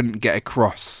 so it couldn't get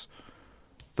across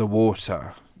the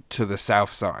water to the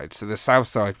south side. So the south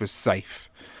side was safe.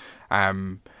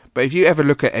 But if you ever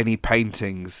look at any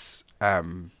paintings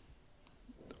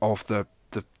of the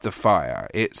fire.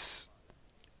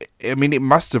 I mean, it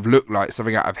must have looked like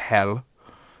something out of hell.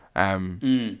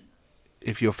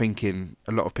 If you're thinking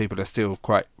a lot of people are still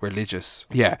quite religious.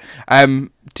 Yeah.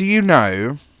 Do you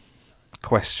know...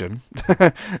 Question.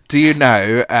 Do you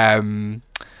know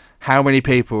how many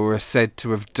people were said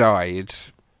to have died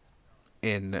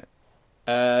in...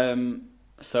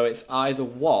 So it's either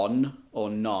one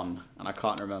or none, and I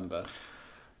can't remember.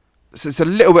 So it's a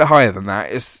little bit higher than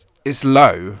that. It's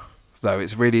low, though.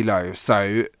 It's really low.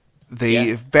 So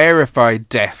the verified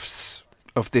deaths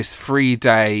of this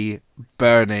 3-day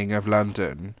burning of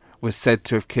London was said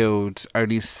to have killed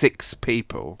only 6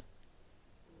 people.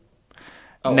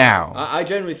 Oh, now, I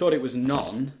generally thought it was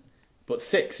none, but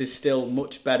 6 is still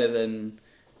much better than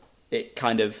it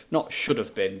kind of not should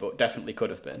have been, but definitely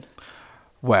could have been.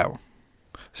 Well,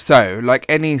 so like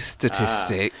any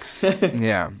statistics,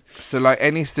 So like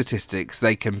any statistics,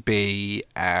 they can be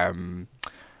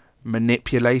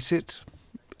manipulated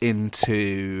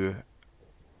into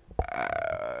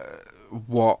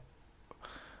what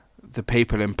the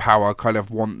people in power kind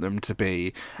of want them to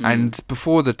be. And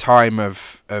before the time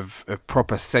of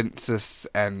proper census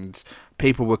and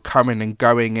people were coming and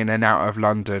going in and out of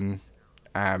London,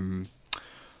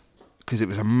 because it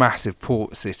was a massive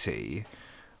port city,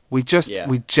 we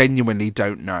genuinely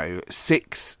don't know.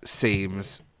 6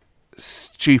 seems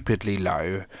stupidly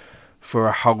low for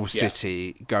a whole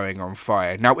city going on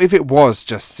fire. Now, if it was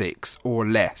just 6 or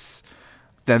less,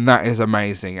 then that is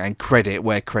amazing and credit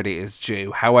where credit is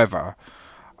due. However,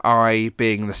 I,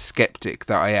 being the skeptic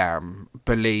that I am,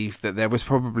 believe that there was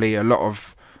probably a lot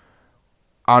of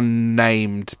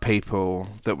unnamed people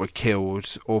that were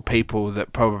killed, or people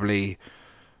that probably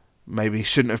maybe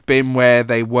shouldn't have been where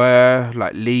they were,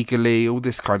 like legally, all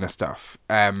this kind of stuff.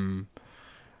 I mean,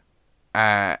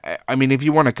 if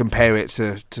you want to compare it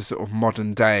to sort of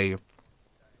modern day,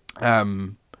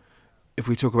 if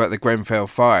we talk about the Grenfell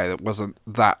fire, that wasn't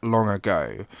that long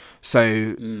ago.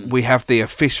 So we have the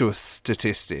official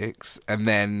statistics, and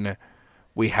then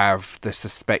we have the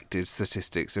suspected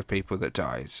statistics of people that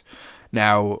died.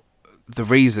 Now, the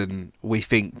reason we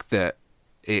think that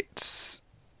it's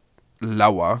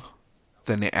lower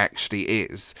than it actually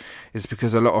is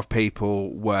because a lot of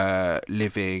people were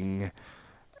living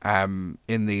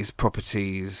in these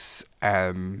properties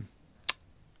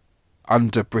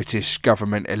under British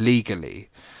government illegally.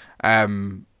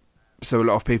 So a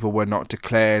lot of people were not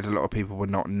declared, a lot of people were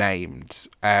not named,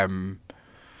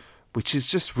 which is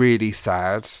just really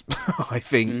sad. I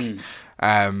think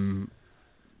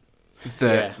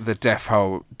the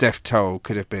death toll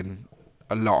could have been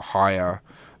a lot higher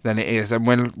than it is, and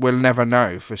we'll never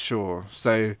know for sure.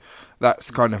 So that's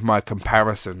kind of my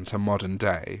comparison to modern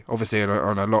day, obviously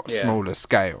on a lot smaller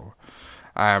scale.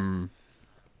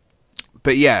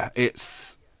 But yeah, it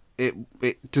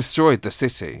destroyed the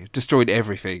city, destroyed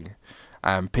everything.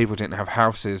 People didn't have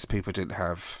houses, people didn't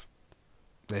have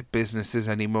their businesses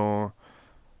anymore,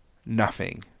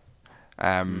 nothing.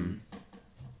 But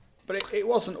it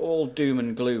wasn't all doom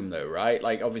and gloom, though, right?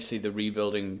 Like, obviously, the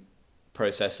rebuilding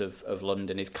process of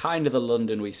London is kind of the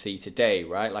London we see today,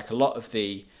 right? Like, a lot of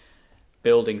the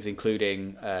buildings,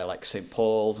 including like St.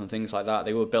 Paul's and things like that,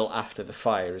 they were built after the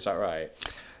fire, is that right?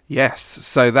 Yes,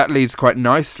 so that leads quite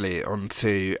nicely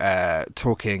onto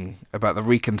talking about the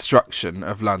reconstruction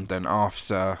of London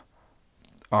after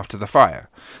the fire.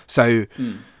 So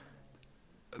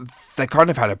they kind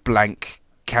of had a blank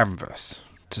canvas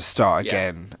to start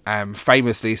again.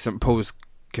 Famously, St. Paul's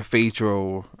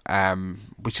Cathedral,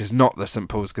 which is not the St.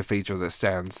 Paul's Cathedral that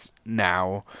stands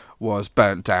now, was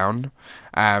burnt down.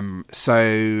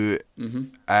 So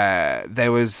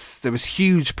there was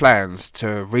huge plans to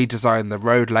redesign the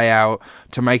road layout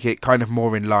to make it kind of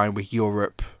more in line with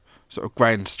Europe, sort of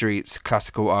grand streets,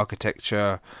 classical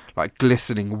architecture, like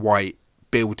glistening white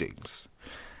buildings.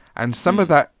 And some of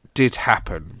that did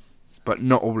happen, but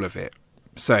not all of it.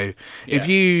 So if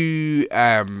you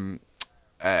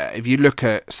look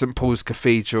at St. Paul's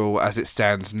Cathedral as it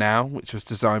stands now, which was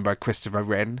designed by Christopher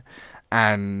Wren,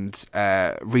 and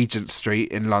Regent Street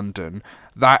in London,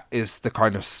 that is the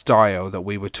kind of style that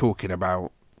we were talking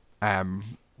about,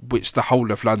 which the whole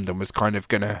of London was kind of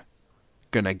gonna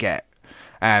get.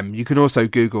 You can also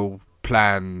Google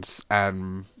plans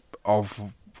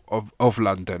of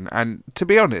London, and to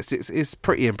be honest, it's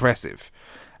pretty impressive.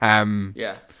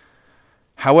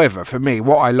 However, for me,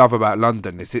 what I love about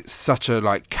London is it's such a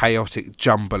like chaotic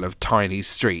jumble of tiny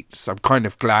streets. I'm kind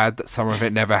of glad that some of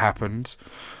it never happened.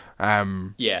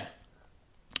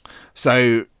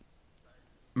 So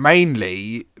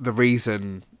mainly the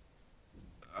reason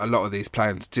a lot of these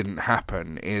plans didn't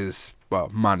happen is, well,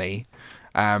 money.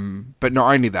 But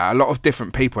not only that, a lot of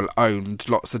different people owned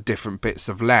lots of different bits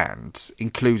of land,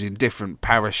 including different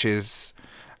parishes,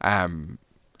 and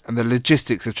the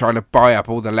logistics of trying to buy up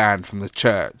all the land from the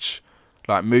church,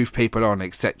 like move people on,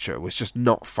 etc., was just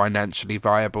not financially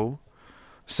viable.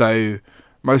 So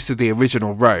most of the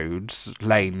original roads,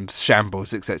 lanes,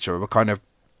 shambles, etc., were kind of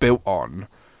built on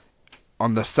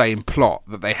the same plot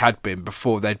that they had been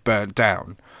before they'd burnt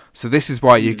down. So this is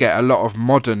why you get a lot of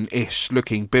modern-ish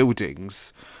looking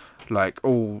buildings, like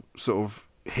all sort of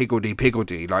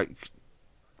higgledy-piggledy, like,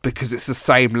 because it's the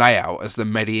same layout as the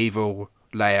medieval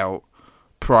layout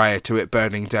prior to it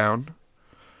burning down.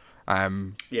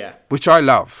 Which I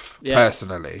love,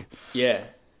 personally. Yeah.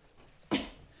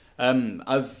 I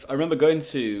remember going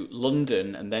to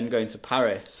London and then going to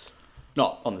Paris,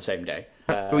 not on the same day.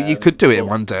 Well, you could do it in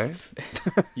one day.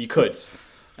 You could.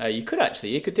 You could actually.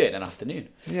 You could do it in an afternoon.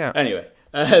 Yeah. Anyway,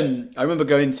 I remember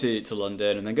going to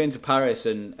London and then going to Paris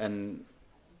and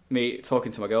me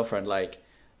talking to my girlfriend, like,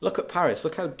 look at Paris.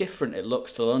 Look how different it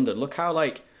looks to London. Look how,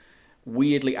 like,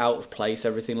 weirdly out of place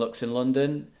everything looks in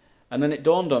London. And then it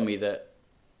dawned on me that,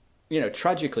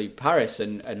 tragically, Paris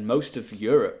and most of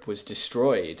Europe was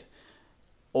destroyed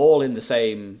all in the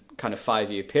same kind of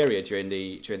 5-year period during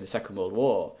the Second World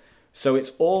War. So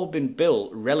it's all been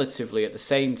built relatively at the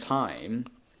same time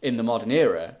in the modern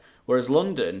era, whereas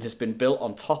London has been built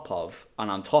on top of and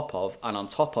on top of and on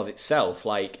top of itself,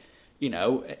 like,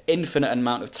 infinite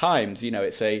amount of times.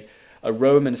 It's a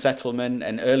Roman settlement,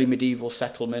 an early medieval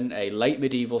settlement, a late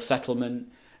medieval settlement,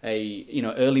 a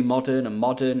early modern, a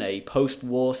modern, a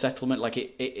post-war settlement. Like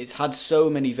it's had so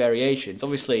many variations.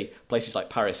 Obviously, places like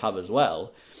Paris have as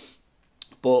well,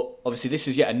 but obviously this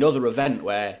is yet another event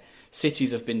where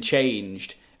cities have been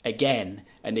changed again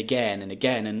and again and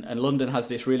again, and London has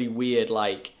this really weird,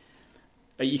 like,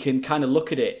 you can kind of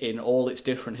look at it in all its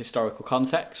different historical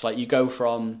contexts. Like, you go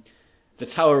from the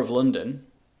Tower of London,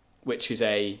 which is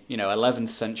a 11th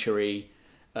century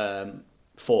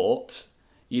fort.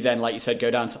 You then, like you said,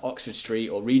 go down to Oxford Street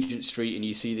or Regent Street, and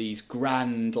you see these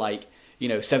grand,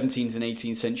 17th and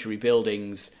 18th century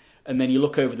buildings, and then you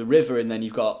look over the river, and then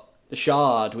you've got the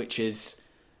Shard, which is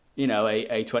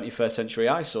a 21st century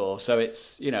eyesore. So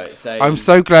it's I'm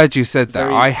so glad you said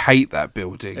that. I hate that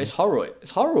building. It's horrible.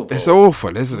 It's horrible. It's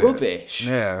awful, isn't it? Rubbish.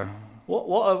 Yeah.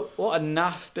 What a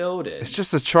naff building. It's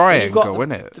just a triangle,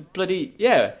 isn't it? The bloody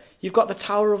You've got the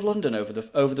Tower of London over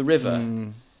the river,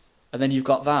 and then you've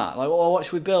got that. Like, well, what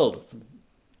should we build?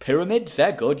 Pyramids?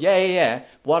 They're good. Yeah.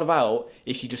 What about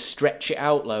if you just stretch it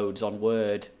out loads on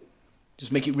Word?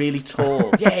 Just make it really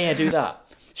tall. Yeah, do that.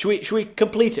 Should we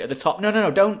complete it at the top?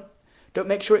 No, don't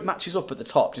make sure it matches up at the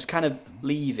top. Just kind of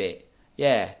leave it.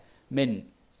 Yeah, mint.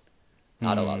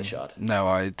 I don't like the Shard. No,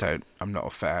 I don't. I'm not a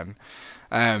fan.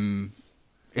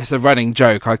 It's a running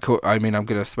joke. I'm going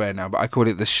to swear now, but I call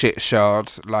it the shit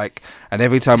Shard. Like, and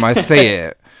every time I see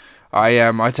it,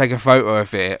 I take a photo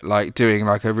of it, like doing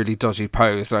like a really dodgy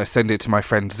pose, and I send it to my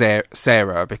friend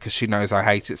Sarah because she knows I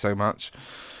hate it so much.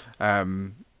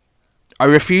 I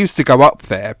refuse to go up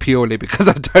there purely because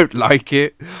I don't like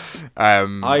it.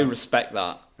 I respect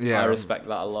that. Yeah. I respect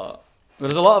that a lot.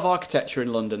 There's a lot of architecture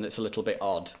in London that's a little bit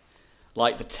odd.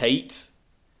 Like the Tate.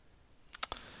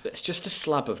 It's just a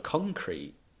slab of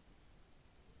concrete.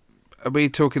 Are we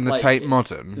talking the Tate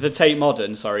Modern? The Tate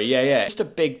Modern, sorry. Yeah. Just a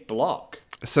big block.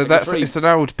 So it's an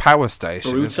old power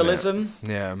station, brutalism. Isn't it?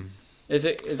 Yeah. Is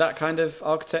it that kind of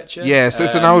architecture? Yeah, so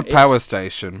it's an old power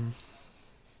station.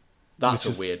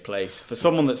 That's a weird place. For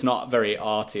someone that's not very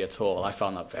arty at all, I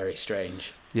found that very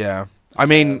strange. Yeah. I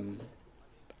mean,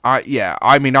 I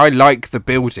like the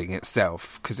building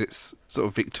itself because it's sort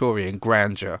of Victorian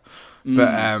grandeur.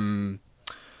 But,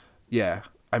 yeah.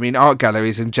 I mean, art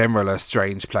galleries in general are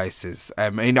strange places. I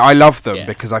mean, I love them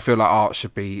because I feel like art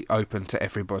should be open to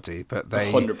everybody. But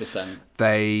they... 100%.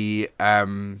 They're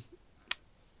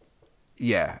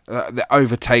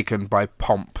overtaken by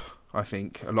pomp, I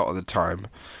think, a lot of the time.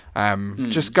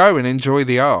 Just go and enjoy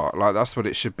the art. Like, that's what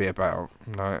it should be about.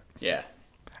 Like, yeah.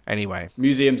 Anyway.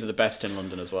 Museums are the best in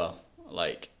London as well.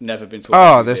 Like, never been to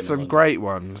a there's some great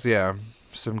ones, yeah.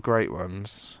 Some great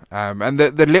ones. And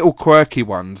the little quirky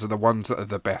ones are the ones that are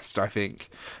the best, I think.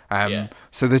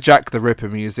 So the Jack the Ripper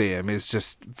Museum is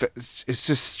just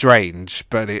strange,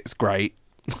 but it's great.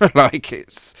 Like,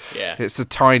 it's a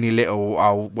tiny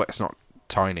little, it's not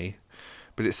tiny,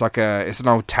 but it's like it's an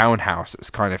old townhouse that's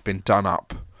kind of been done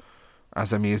up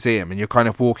as a museum, and you're kind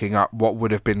of walking up what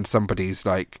would have been somebody's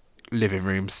like living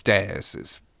room stairs.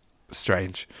 It's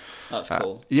strange. That's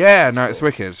cool. It's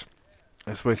wicked.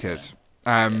 It's wicked.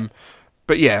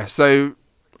 But yeah, so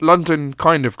London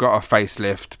kind of got a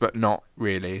facelift, but not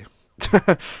really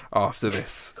after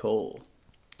this. Cool.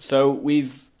 So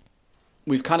we've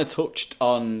kind of touched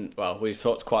on, well, we've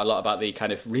talked quite a lot about the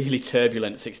kind of really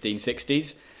turbulent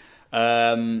 1660s.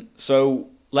 So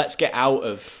let's get out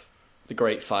of the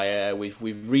Great Fire. We've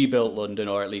rebuilt London,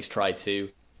 or at least tried to.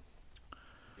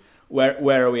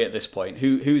 Where are we at this point?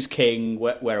 Who's king?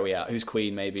 Where are we at? Who's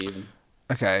queen? Maybe even.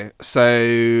 Okay,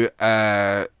 so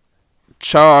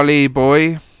Charlie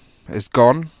Boy is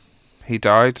gone. He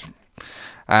died.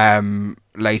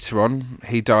 Later on,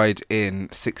 he died in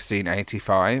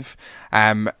 1685,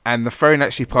 and the throne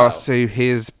actually passed to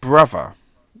his brother.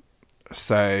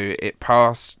 So it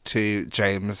passed to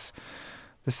James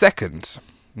II.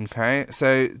 Okay,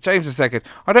 so James II.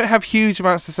 I don't have huge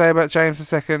amounts to say about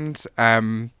James II,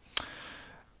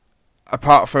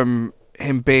 apart from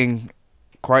him being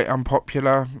quite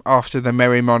unpopular after the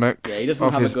Merry Monarch Yeah, he doesn't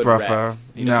of have his a good brother. rep.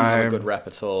 He doesn't have a good rep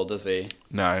at all, does he?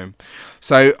 No.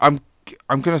 So I'm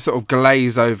going to sort of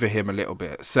glaze over him a little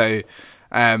bit. So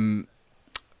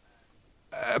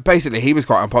basically, he was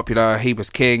quite unpopular. He was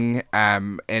king,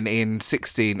 and in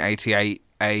 1688,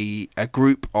 a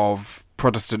group of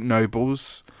Protestant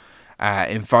nobles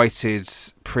invited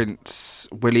Prince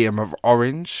William of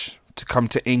Orange to come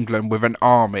to England with an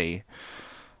army.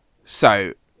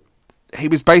 So he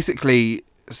was basically...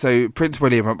 So Prince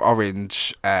William of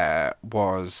Orange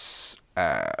was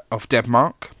of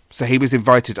Denmark. So he was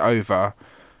invited over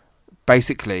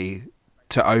basically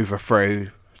to overthrow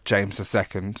James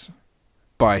II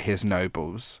by his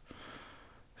nobles.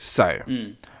 So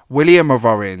William of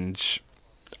Orange,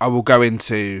 I will go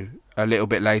into a little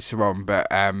bit later on, but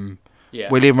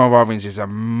William of Orange is a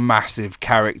massive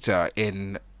character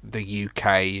in the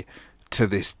UK to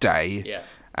this day.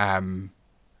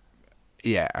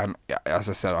 Yeah, and as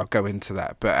I said, I'll go into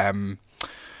that. But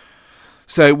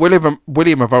so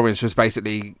William of Orange was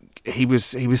basically he was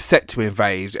set to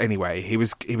invade anyway. He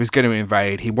was going to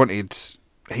invade. He wanted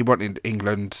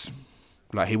England,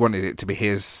 like he wanted it to be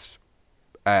his.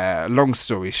 Long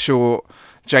story short,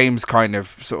 James kind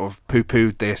of sort of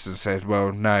poo-pooed this and said,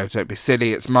 "Well, no, don't be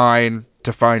silly. It's mine.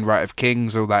 Define right of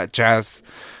kings, all that jazz."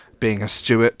 Being a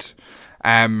Stuart.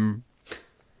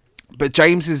 But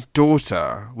James's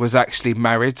daughter was actually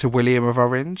married to William of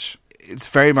Orange. It's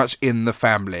very much in the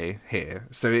family here.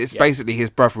 So it's basically his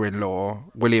brother-in-law,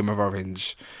 William of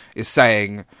Orange, is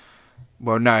saying,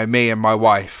 well, no, me and my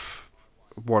wife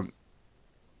want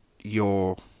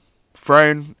your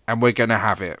throne and we're going to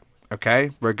have it,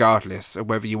 okay? Regardless of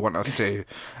whether you want us to.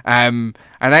 And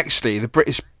actually, the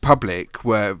British public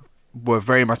were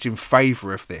very much in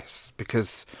favour of this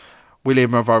because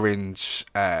William of Orange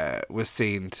was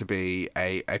seen to be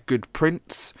a good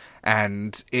prince,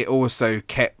 and it also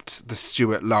kept the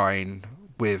Stuart line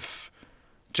with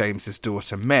James's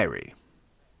daughter Mary.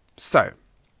 So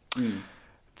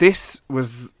this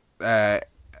was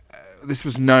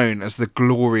known as the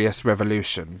Glorious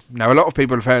Revolution. Now, a lot of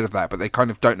people have heard of that, but they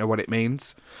kind of don't know what it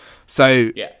means.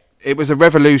 So it was a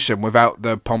revolution without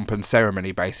the pomp and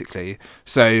ceremony, basically.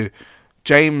 So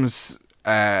James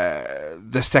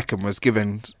the second was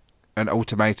given an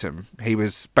ultimatum. He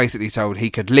was basically told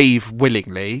he could leave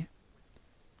willingly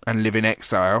and live in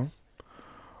exile,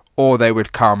 or they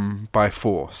would come by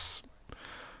force.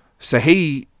 So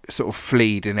he sort of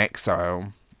fled in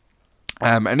exile,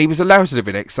 and he was allowed to live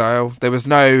in exile. There was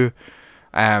no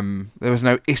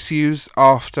issues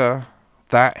after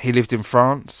that. He lived in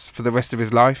France for the rest of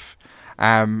his life,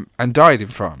 and died in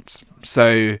France.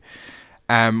 So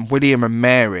William and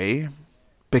Mary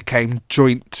became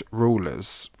joint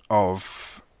rulers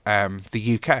of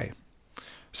the UK.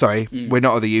 Sorry, we're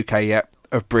not of the UK yet,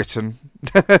 of Britain.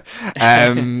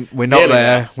 We're not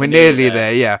there. We're nearly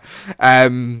there, yeah.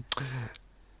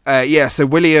 So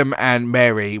William and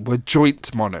Mary were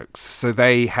joint monarchs. So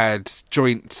they had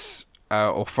joint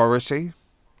authority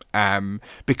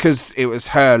because it was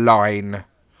her line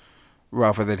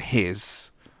rather than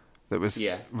his that was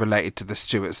related to the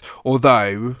Stuarts.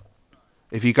 Although,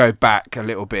 if you go back a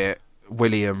little bit,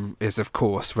 William is, of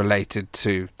course, related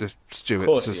to the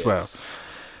Stuarts as well.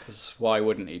 Because why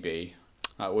wouldn't he be?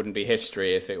 That wouldn't be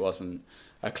history if it wasn't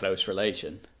a close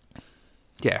relation.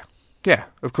 Yeah,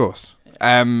 of course.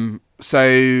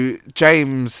 So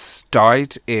James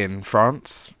died in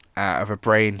France of a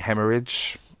brain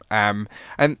hemorrhage. And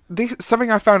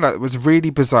something I found out that was really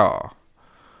bizarre.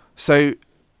 So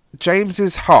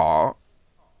James's heart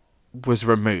was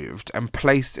removed and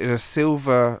placed in a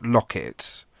silver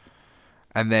locket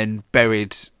and then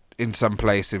buried in some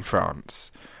place in France.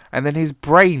 And then his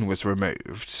brain was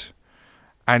removed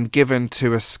and given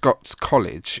to a Scots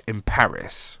college in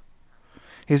Paris.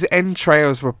 his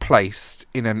entrails were placed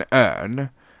in an urn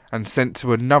and sent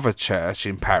to another church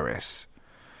in Paris.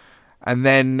 And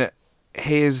then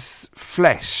his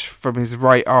flesh from his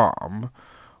right arm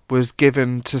was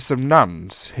given to some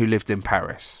nuns who lived in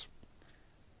Paris.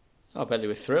 Oh, I bet they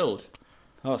were thrilled.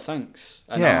 Oh, thanks.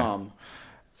 An Yeah. arm.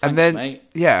 And Thanks, then, mate.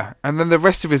 and then the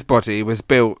rest of his body was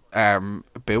buried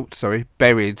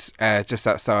just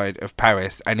outside of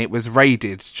Paris, and it was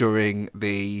raided during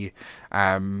the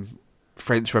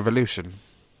French Revolution.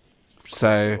 It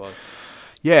So, was.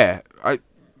 yeah,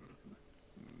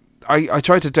 I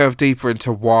tried to delve deeper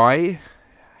into why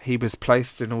he was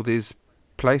placed in all these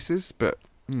places, but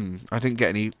I didn't get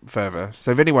any further.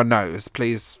 So if anyone knows,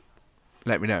 please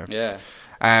let me know. Yeah.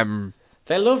 Um,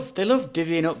 They love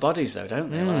divvying up bodies, though,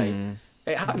 don't they? Like,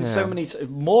 it happens so Yeah. many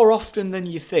more often than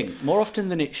you think, more often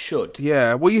than it should.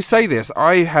 Yeah, well, you say this.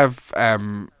 I have,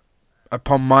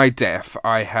 upon my death,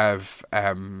 I have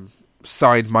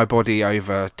signed my body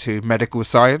over to medical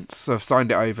science. So I've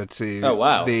signed it over to Oh,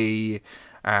 wow. the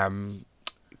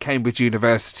Cambridge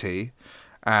University.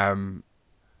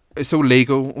 It's all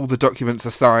legal. All the documents are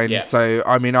signed. Yeah. So,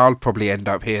 I mean, I'll probably end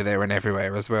up here, there, and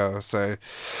everywhere as well. So,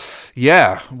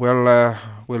 yeah,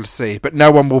 we'll see. But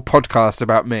no one will podcast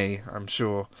about me, I'm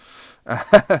sure.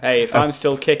 Hey, if I'm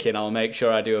still kicking, I'll make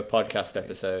sure I do a podcast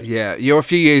episode. Yeah, you're a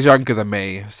few years younger than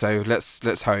me, so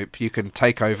let's hope you can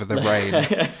take over the reign.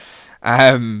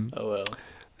 Oh well.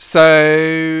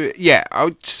 So yeah, I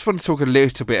just want to talk a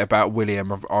little bit about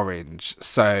William of Orange.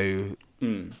 So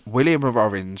William of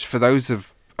Orange, for those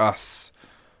of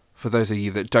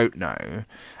you that don't know,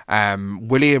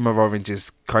 William of Orange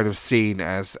is kind of seen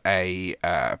as a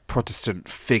Protestant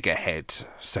figurehead.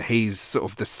 So he's sort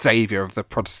of the saviour of the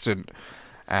Protestant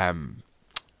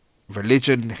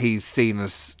religion. He's seen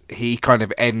as, he kind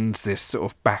of ends this sort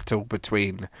of battle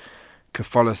between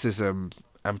Catholicism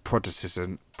and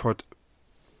Protestantism.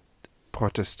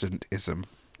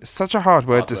 It's such a hard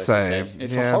word to say.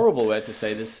 It's Yeah. a horrible word to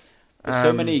say. There's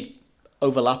so many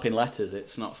overlapping letters.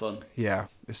 It's not fun. Yeah,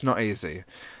 it's not easy.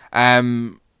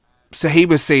 So he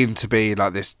was seen to be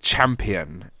like this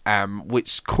champion,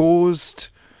 which caused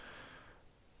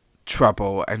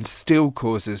trouble and still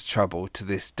causes trouble to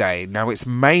this day. Now it's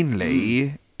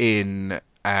mainly in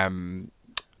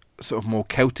sort of more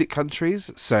Celtic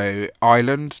countries, so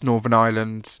Ireland, Northern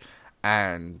Ireland,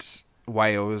 and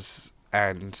Wales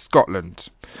and Scotland.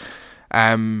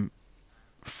 I'm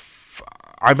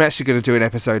actually going to do an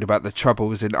episode about the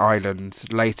troubles in Ireland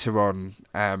later on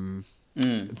down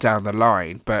the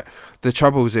line. But the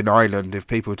troubles in Ireland, if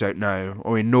people don't know,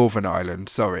 or in Northern Ireland,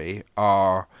 sorry,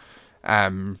 are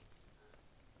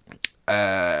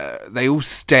they all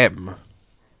stem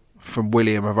from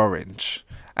William of Orange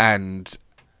and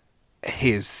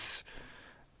his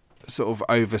sort of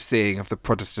overseeing of the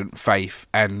Protestant faith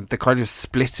and the kind of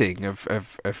splitting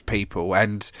of people.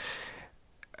 And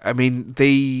I mean,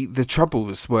 the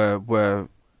troubles were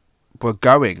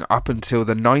going up until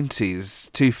the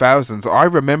 90s, 2000s. I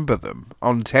remember them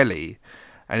on telly,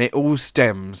 and it all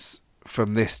stems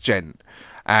from this gent.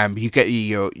 You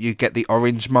get the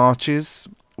Orange Marches,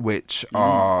 which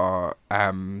are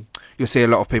you'll see a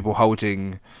lot of people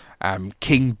holding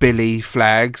King Billy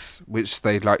flags, which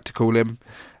they like to call him,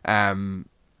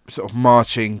 sort of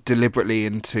marching deliberately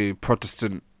into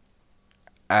Protestant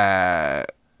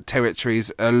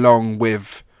territories along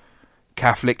with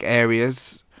Catholic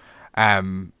areas.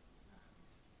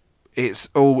 It's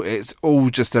all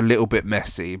just a little bit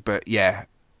messy, but yeah,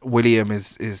 William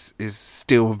is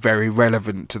still very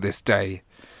relevant to this day,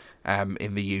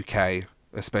 in the UK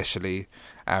especially,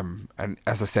 and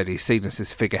as I said, he's seen as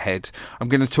his figurehead. I'm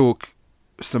going to talk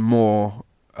some more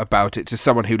about it to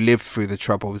someone who lived through the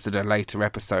troubles in a later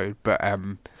episode, but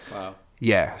Wow.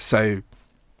 yeah, so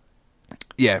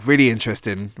yeah, really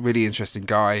interesting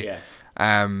guy.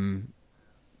 Yeah.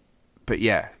 But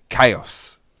yeah,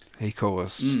 chaos he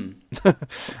caused.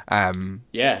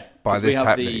 Yeah. By 'Cause this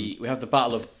we have the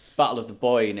Battle of the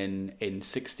Boyne in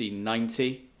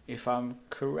 1690, if I'm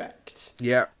correct.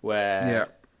 Yeah. Where Yeah.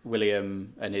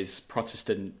 William and his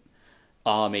Protestant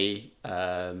army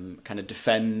kind of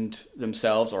defend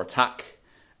themselves or attack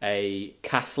a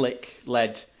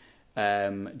Catholic-led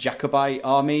Jacobite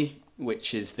army,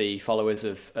 which is the followers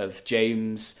of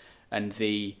James and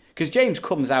because James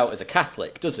comes out as a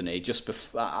Catholic, doesn't he? Just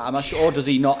before, I'm not sure, or does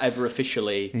he not ever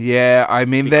officially? Yeah, I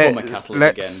mean, become a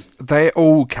Catholic they're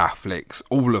all Catholics,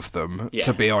 all of them, Yeah.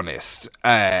 to be honest.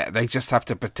 They just have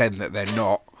to pretend that they're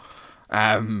not.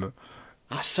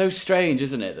 That's so strange,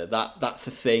 isn't it? That's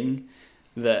a thing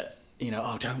that,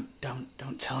 oh,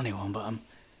 don't tell anyone, but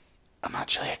I'm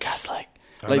actually a Catholic.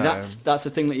 Like know. that's the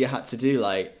thing that you had to do.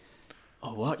 Like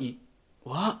 "Oh, what?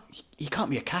 You can't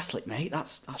be a Catholic, mate.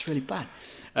 That's really bad."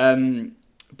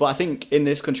 But I think in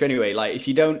this country anyway, like if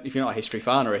you're not a history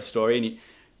fan or a historian,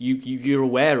 you're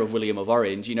aware of William of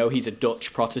Orange. You know he's a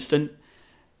Dutch Protestant,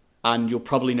 and you'll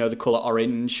probably know the colour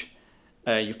orange.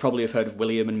 You've probably have heard of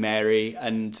William and Mary,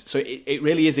 and so it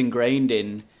really is ingrained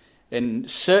in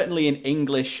certainly in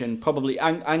English and probably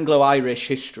Anglo-Irish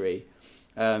history.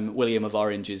 William of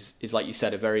Orange is like you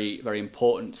said, a very, very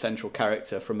important central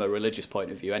character from a religious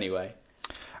point of view anyway.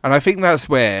 And I think that's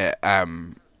where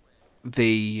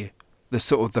the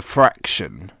sort of the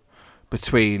fraction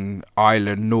between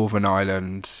Ireland, Northern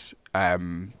Ireland,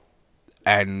 and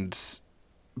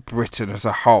Britain as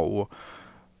a whole,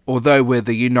 although we're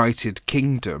the United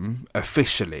Kingdom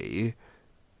officially,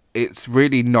 it's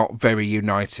really not very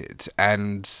united,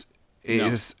 and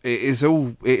it is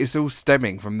all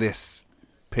stemming from this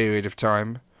period of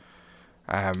time.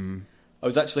 I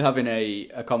was actually having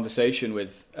a conversation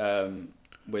with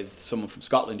someone from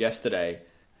Scotland yesterday,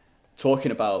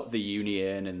 talking about the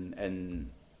Union and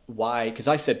why, because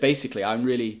I said basically I'm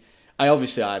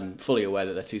fully aware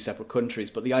that they're two separate countries,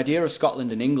 but the idea of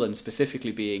Scotland and England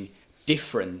specifically being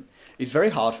different is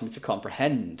very hard for me to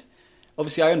comprehend.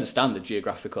 Obviously I understand the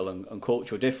geographical and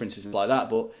cultural differences and like that,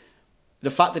 but the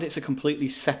fact that it's a completely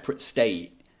separate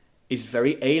state is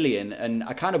very alien, and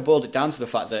I kind of boiled it down to the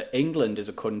fact that England as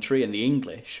a country and the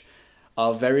English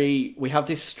we have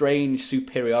this strange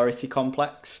superiority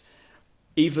complex.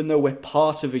 Even though we're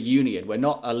part of a union, we're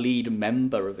not a lead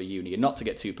member of a union, not to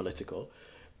get too political,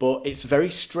 but it's very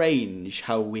strange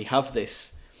how we have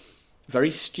this very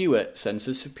Stuart sense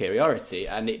of superiority,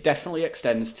 and it definitely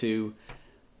extends to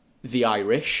the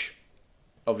Irish.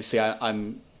 Obviously,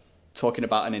 I'm talking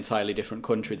about an entirely different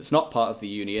country that's not part of the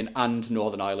Union, and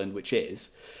Northern Ireland, which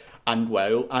is, and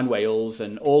Wales,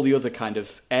 and all the other kind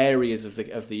of areas of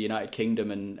the United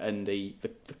Kingdom and the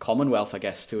Commonwealth, I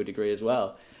guess, to a degree as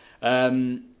well.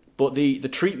 But the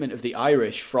treatment of the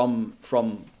Irish from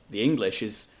the English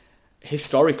is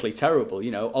historically terrible. You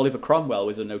know, Oliver Cromwell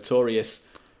was a notorious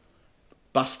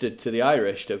bastard to the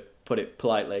Irish, to put it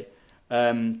politely.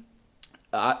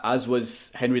 As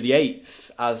was Henry VIII,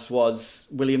 as was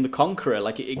William the Conqueror.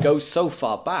 Like it goes so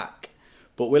far back.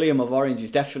 But William of Orange is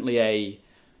definitely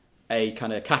a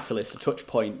kind of catalyst, a touch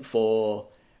point for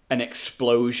an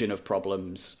explosion of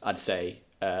problems, I'd say,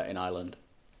 in Ireland.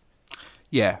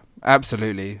 Yeah,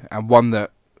 absolutely, and one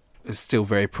that is still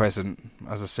very present,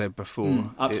 as I said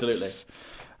before. Absolutely.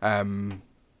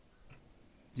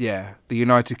 The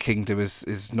United Kingdom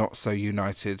is not so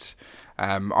united.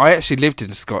 I actually lived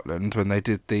in Scotland when they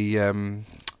did the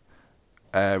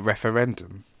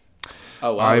referendum.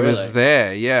 Oh, wow, I really? was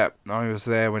there, yeah. I was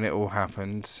there when it all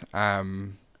happened.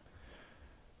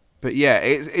 But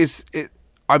yeah,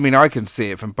 I mean, I can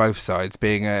see it from both sides.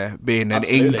 Being an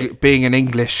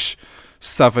English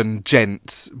Southern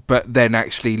gent, but then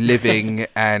actually living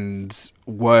and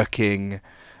working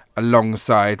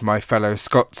alongside my fellow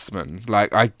Scotsmen.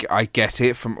 Like I get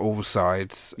it from all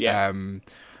sides. Yeah.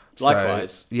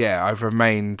 Likewise. Yeah, I've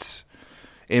remained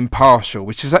impartial,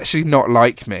 which is actually not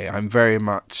like me. I'm very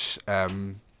much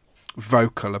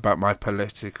vocal about my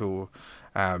political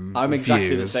I'm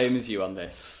exactly the same as you on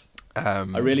this.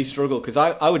 I really struggle because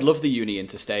I would love the Union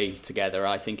to stay together.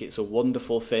 I think it's a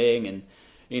wonderful thing, and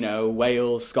you know,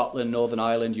 Wales, Scotland, Northern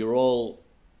Ireland, you're all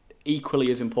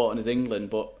equally as important as England,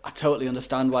 but I totally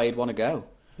understand why you'd want to go.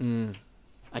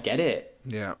 I get it.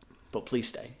 Yeah. But please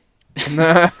stay.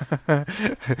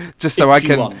 Just so I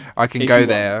can go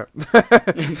there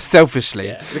selfishly.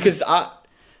 Yeah, because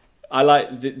I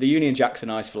like the Union Jack's a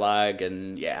nice flag,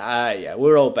 and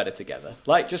we're all better together.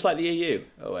 Just like the EU.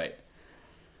 Oh wait.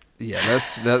 Yeah,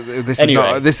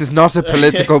 this is not a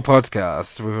political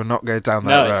podcast. We will not go down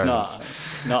that road. No,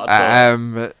 it's not at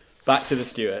all. Back to the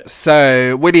Stuarts.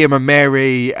 So William and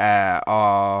Mary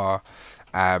are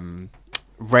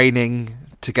reigning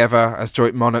together as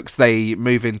joint monarchs. They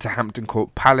move into Hampton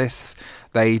Court Palace.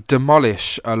 They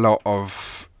demolish a lot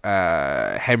of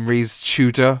Henry's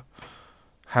Tudor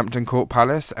Hampton Court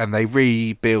Palace, and they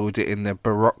rebuild it in the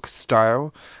Baroque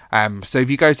style. So if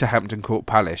you go to Hampton Court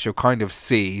Palace, you'll kind of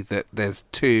see that there's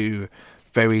two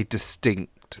very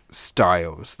distinct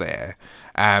styles there.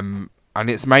 And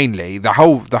it's mainly the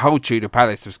whole Tudor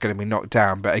Palace was going to be knocked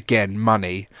down, but again,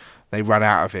 money, they run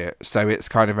out of it. So it's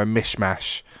kind of a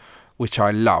mishmash, which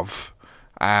I love.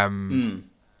 But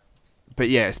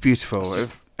yeah, it's beautiful.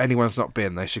 If anyone's not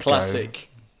been, they should go.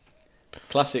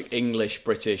 Classic English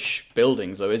British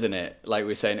buildings, though, isn't it? Like we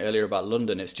were saying earlier about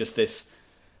London, it's just this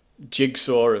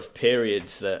jigsaw of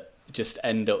periods that just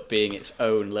end up being its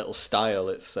own little style.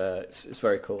 It's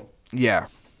very cool. Yeah,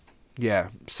 Yeah.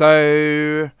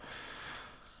 So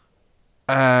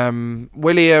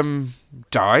William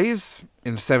dies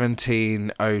in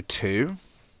 1702.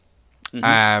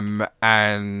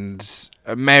 And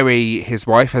Mary, his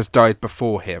wife, has died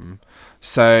before him.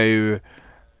 So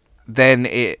then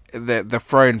the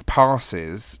throne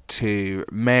passes to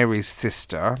Mary's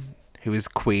sister, who is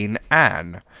Queen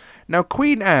Anne. Now,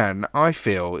 Queen Anne, I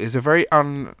feel, is a very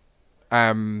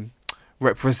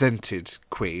represented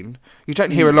queen. You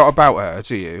don't hear a lot about her,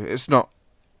 do you? It's not.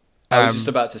 I was just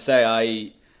about to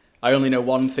say, I only know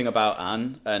one thing about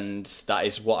Anne, and that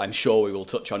is what I'm sure we will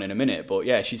touch on in a minute. But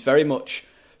yeah, she's very much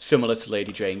similar to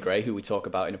Lady Jane Grey, who we talk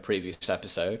about in a previous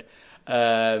episode.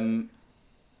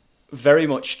 Very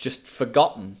much just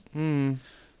forgotten.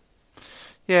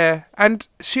 Yeah, and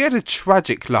she had a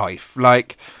tragic life.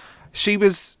 Like, she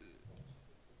was...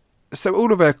 So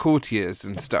all of her courtiers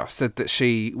and stuff said that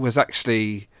she was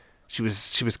actually... She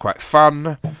was quite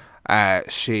fun.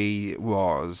 She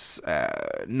was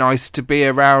nice to be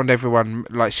around. Everyone,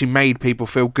 like, she made people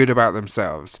feel good about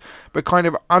themselves. But kind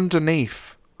of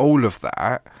underneath all of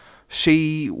that,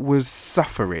 she was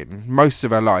suffering most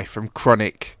of her life from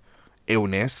chronic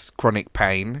illness, chronic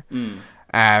pain.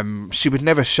 She would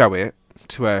never show it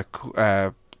to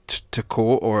her to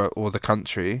court or the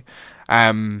country.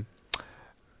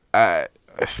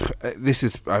 This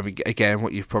is, I mean, again,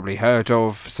 what you've probably heard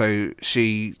of. So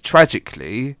she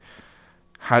tragically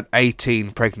had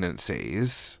 18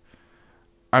 pregnancies.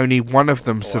 Only one of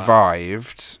them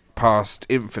survived past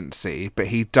infancy, but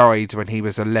he died when he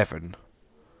was 11.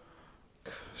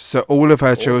 So all of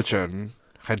her children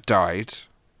had died.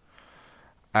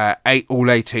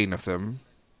 All 18 of them,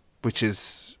 which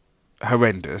is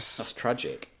horrendous. That's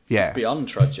tragic. Yeah. It's beyond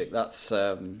tragic. That's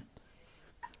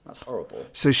horrible.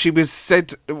 So she was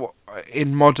said,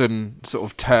 in modern sort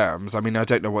of terms, I mean, I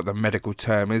don't know what the medical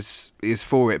term is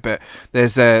for it, but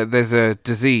there's a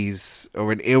disease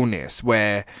or an illness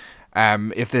where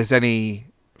if there's any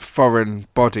foreign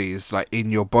bodies like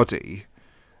in your body,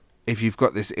 if you've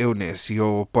got this illness,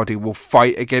 your body will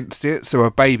fight against it. So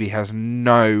a baby has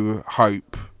no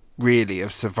hope really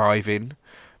of surviving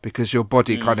because your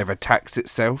body kind of attacks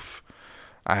itself.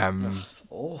 That's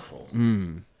awful.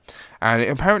 And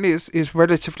apparently it's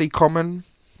relatively common,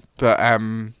 but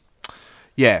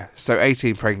yeah. So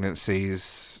 18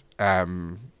 pregnancies,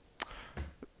 really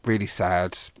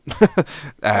sad.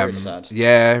 Very sad.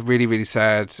 Yeah, really, really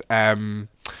sad.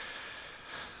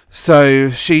 So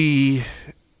she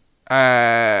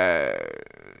was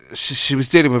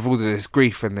dealing with all of this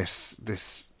grief and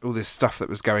all this stuff that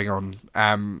was going on.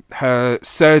 Her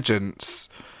surgeons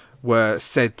were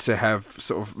said to have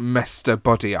sort of messed her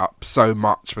body up so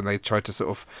much when they tried to sort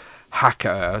of hack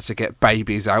her to get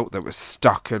babies out that were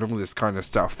stuck and all this kind of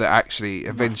stuff, that actually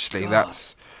eventually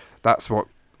that's what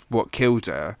killed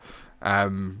her.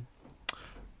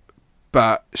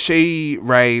 But she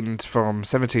reigned from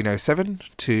 1707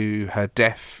 to her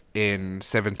death in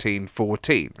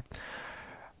 1714.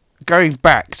 Going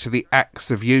back to the Acts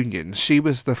of Union, she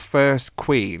was the first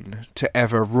queen to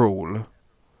ever rule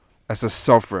as a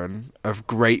sovereign of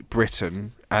Great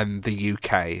Britain and the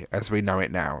UK as we know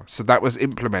it now. So that was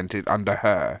implemented under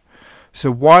her. So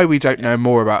why we don't know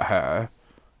more about her,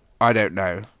 I don't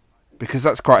know. Because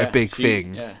that's quite a big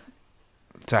thing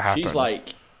to happen. She's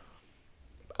like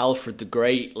Alfred the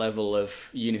Great level of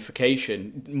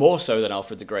unification, more so than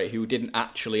Alfred the Great, who didn't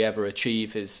actually ever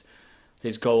achieve his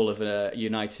goal of a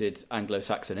united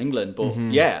Anglo-Saxon England. But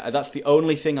yeah, that's the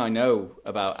only thing I know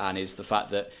about Anne, is the fact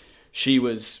that she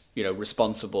was,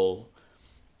 responsible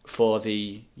for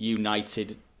the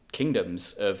United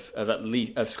Kingdoms of at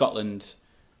least of Scotland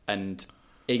and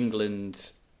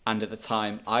England, and at the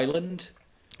time Ireland.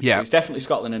 Yeah, it was definitely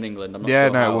Scotland and England. I'm not yeah,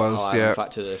 sure no, how, it was. how Yeah, in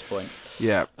fact to this point.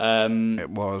 Yeah, it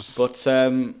was. But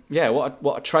yeah,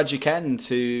 what a tragic end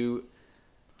to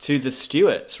the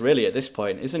Stuarts, really, at this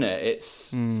point, isn't it?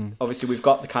 It's obviously we've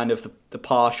got the kind of the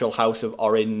partial House of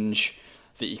Orange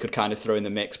that you could kind of throw in the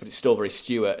mix, but it's still very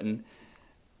Stuart. And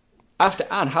after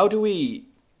Anne, how do we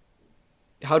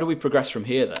progress from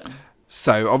here then?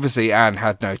 So obviously Anne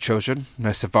had no children,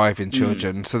 no surviving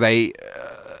children. So they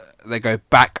go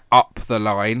back up the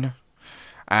line.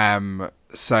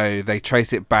 So they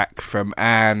trace it back from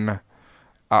Anne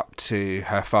up to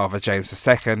her father James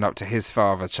II, up to his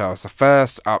father Charles I,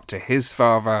 up to his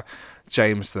father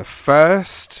James I,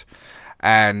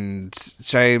 and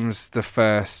James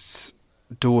I's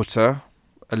daughter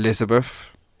Elizabeth.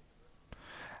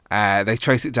 They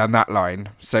trace it down that line.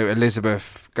 So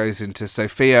Elizabeth goes into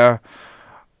Sophia,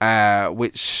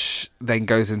 which then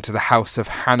goes into the House of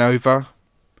Hanover,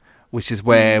 which is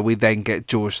where we then get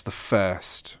George I.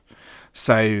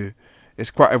 So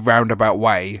it's quite a roundabout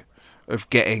way of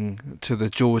getting to the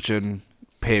Georgian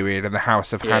period and the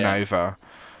House of Hanover.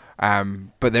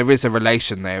 But there is a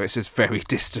relation there. It's just very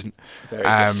distant. Very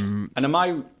distant. And am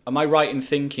I right in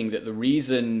thinking that the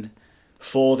reason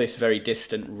for this very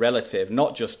distant relative,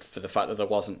 not just for the fact that there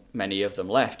wasn't many of them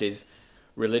left, is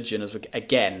religion is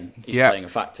playing a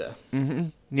factor? Mm-hmm.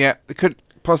 Yeah, it could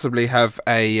possibly have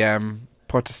a a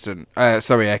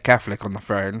Catholic on the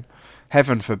throne.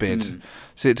 Heaven forbid.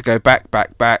 So it to go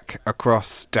back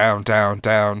across, down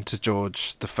to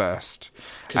George the First.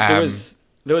 Because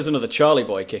there was another Charlie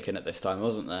boy kicking at this time,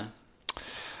 wasn't there?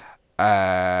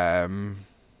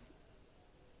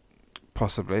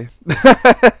 Possibly.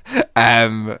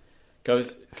 Because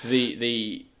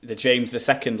the James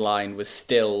II line was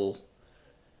still.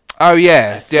 Oh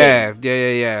yeah. So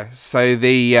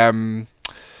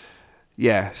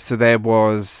so there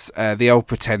was the Old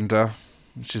Pretender,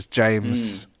 which is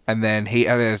James, and then he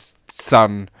had a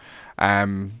son,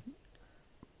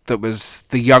 that was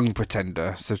the Young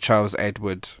Pretender, so Charles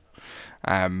Edward.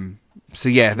 So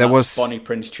yeah, there was Bonnie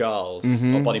Prince Charles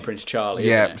or Bonnie Prince Charlie.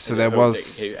 Yeah, isn't it? so there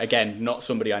was who, again, not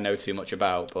somebody I know too much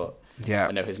about, but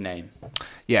I know his name.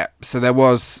 Yeah, so there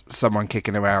was someone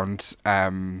kicking around,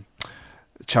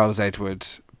 Charles Edward,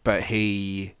 but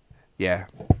he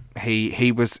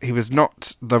was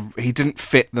not he didn't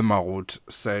fit the mold,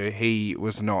 so he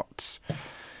was not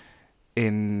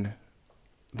in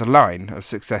the line of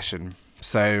succession.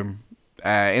 So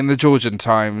in the Georgian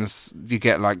times, you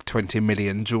get like 20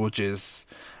 million Georges,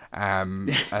 and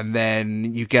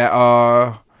then you get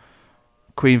our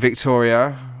Queen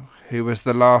Victoria, who was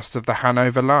the last of the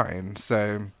Hanover line.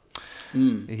 So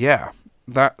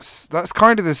that's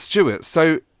kind of the Stuarts.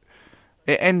 So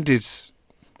it ended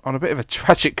on a bit of a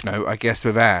tragic note, I guess,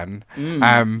 with Anne.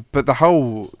 But the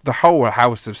whole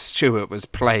house of Stuart was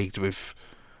plagued with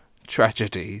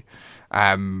tragedy.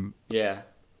 From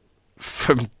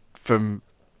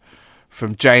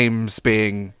James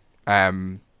being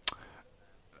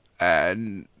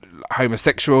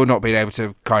homosexual, not being able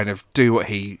to kind of do what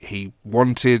he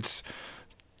wanted,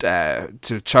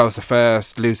 to Charles I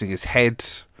losing his head,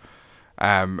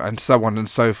 and so on and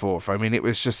so forth. I mean, it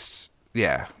was just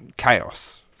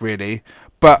chaos, really.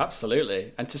 But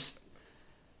absolutely, and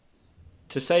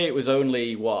to say it was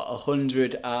only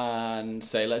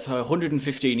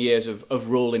 115 years of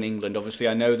rule in England. Obviously,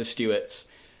 I know the Stuarts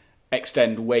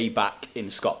extend way back in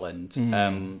Scotland,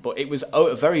 but it was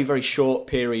a very, very short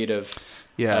period of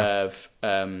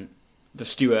the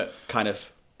Stuart kind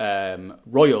of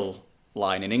royal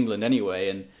line in England anyway,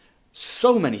 and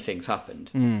so many things happened.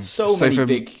 So many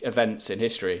big events in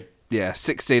history.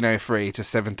 1603 to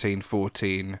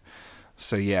 1714.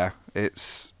 So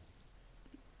it's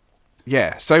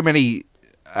so many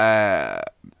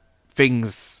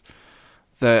things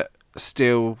that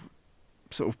still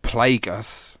sort of plague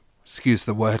us, excuse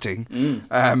the wording,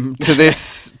 to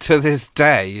this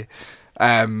day,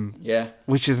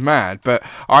 which is mad. But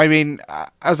I mean,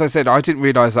 as I said, I didn't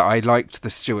realise that I liked the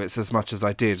Stuarts as much as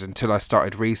I did until I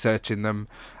started researching them.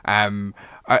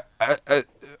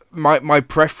 My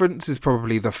preference is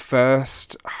probably the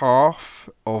first half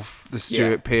of the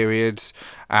Stuart period,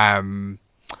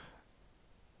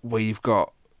 where you've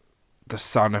got the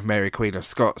son of Mary Queen of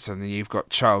Scots, and then you've got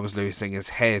Charles losing his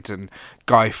head, and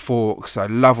Guy Fawkes. I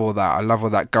love all that. I love all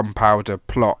that gunpowder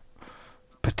plot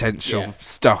potential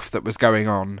stuff that was going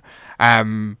on.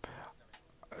 And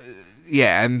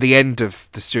the end of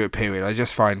the Stuart period I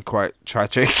just find quite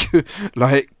tragic.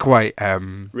 Like quite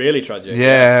really tragic.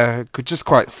 Just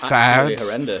quite sad. Absolutely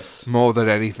horrendous. More than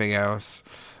anything else.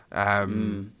 But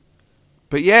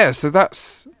so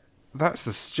that's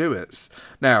the Stuarts.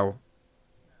 Now,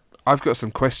 I've got some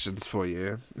questions for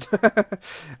you.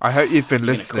 I hope you've been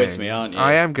listening. You're going to quiz me, aren't you?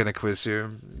 I am going to quiz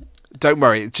you. Don't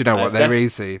worry. Do you know what? They're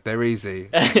easy. They're easy.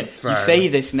 You say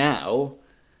this now.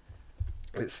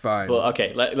 It's fine. Well,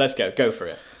 okay, let's go. Go for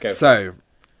it.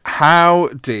 How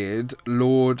did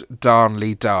Lord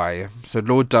Darnley die? So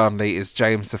Lord Darnley is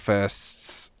James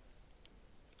I's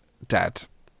dad.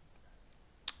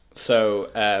 So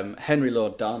Henry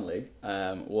Lord Darnley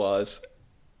was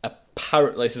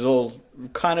apparently, this is all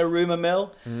kind of rumour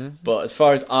mill, but as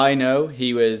far as I know,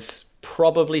 he was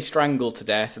probably strangled to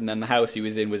death, and then the house he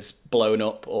was in was blown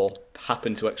up or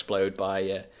happened to explode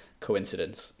by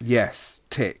coincidence. Yes,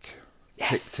 tick.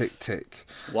 Yes. Tick.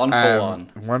 1 for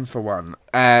 1. 1 for 1.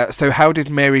 So how did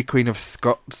Mary Queen of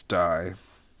Scots die?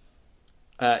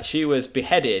 She was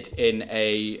beheaded in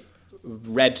a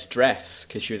red dress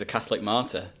because she was a Catholic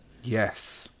martyr.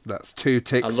 Yes, that's 2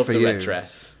 ticks for you. I love the red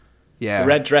dress. Yeah. The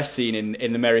red dress scene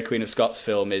in the Mary Queen of Scots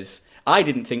film is I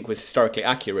didn't think was historically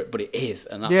accurate, but it is,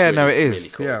 and that's it really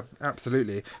is. cool. Yeah,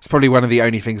 absolutely. It's probably one of the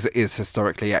only things that is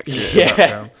historically accurate.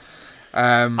 Yeah.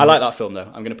 I like that film, though.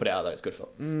 I'm going to put it out there. It's a good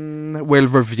film. We'll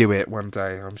review it one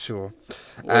day, I'm sure.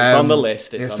 Well, it's on the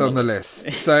list. It's on the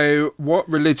list. So, what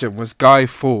religion was Guy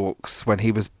Fawkes when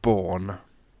he was born?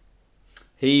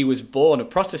 He was born a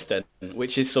Protestant,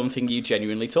 which is something you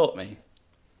genuinely taught me.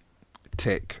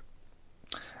 Tick.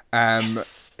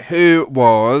 Yes. Who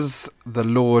was the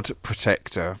Lord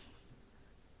Protector?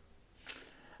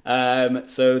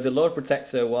 So the Lord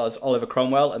Protector was Oliver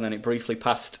Cromwell, and then it briefly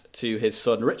passed to his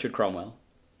son Richard Cromwell.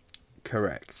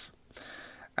 Correct.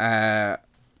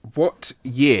 What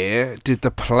year did the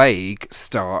plague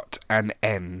start and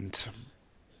end?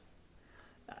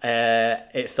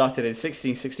 It started in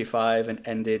 1665 and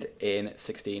ended in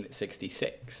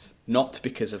 1666. Not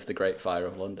because of the Great Fire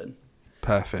of London.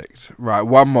 Perfect. Right,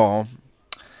 one more.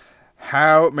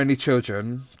 How many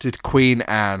children did Queen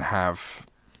Anne have?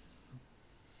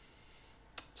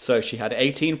 So she had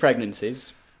 18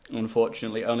 pregnancies.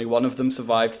 Unfortunately, only one of them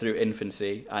survived through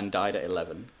infancy and died at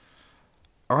 11.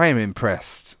 I am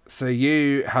impressed. So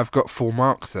you have got 4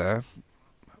 marks there.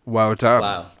 Well done.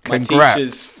 Wow.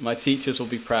 Congrats. My teachers will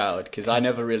be proud, because I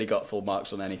never really got full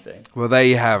marks on anything. Well, there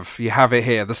you have. You have it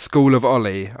here. The School of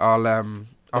Ollie. I'll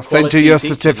send you Quality your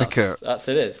teaching, certificate. That's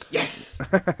it is. Yes.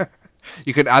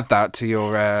 You can add that to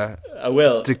your I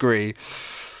will. degree.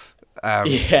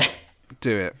 Yeah.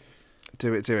 Do it.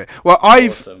 Well,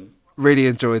 I've Awesome. really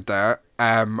enjoyed that.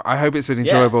 I hope it's been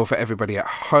enjoyable for everybody at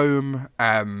home.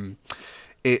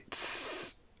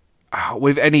 It's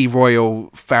with any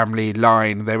royal family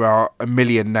line, there are a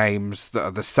million names that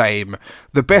are the same.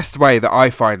 The best way that I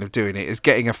find of doing it is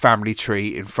getting a family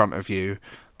tree in front of you.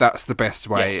 That's the best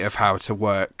way of how to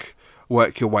work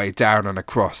your way down and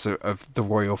across of the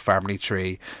royal family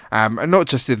tree, and not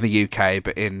just in the UK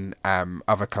but in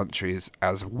other countries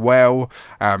as well.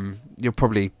 You'll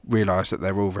probably realise that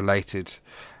they're all related.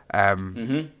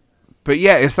 But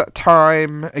yeah, it's that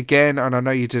time again, and I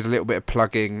know you did a little bit of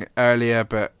plugging earlier,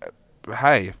 but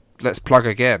hey, let's plug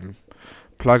again.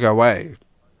 Plug away.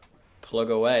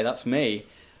 That's me.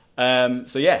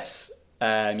 So yes,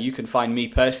 you can find me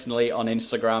personally on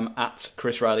Instagram at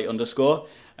 @ChrisRiley_.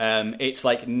 It's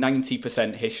like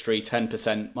 90% history,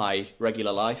 10% my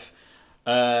regular life.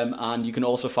 And you can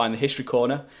also find the History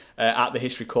Corner at the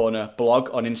History Corner blog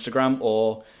on Instagram,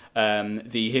 or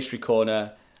the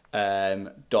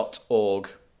historycorner.org,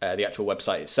 the actual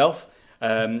website itself.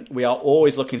 We are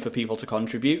always looking for people to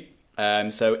contribute.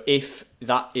 So if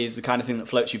that is the kind of thing that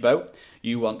floats your boat,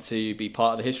 you want to be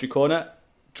part of the History Corner,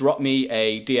 drop me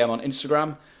a DM on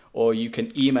Instagram, or you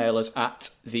can email us at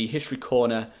the History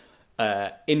Corner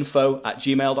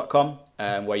info@gmail.com,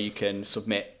 where you can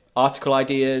submit article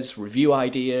ideas, review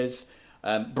ideas,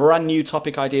 brand new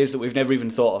topic ideas that we've never even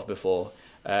thought of before.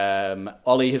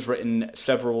 Ollie has written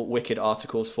several wicked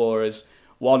articles for us,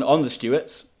 one on the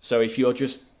Stuarts, so if you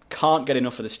just can't get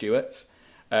enough of the Stuarts,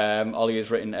 Ollie has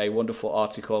written a wonderful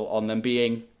article on them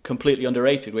being completely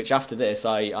underrated, which after this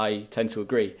I tend to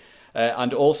agree,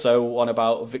 and also one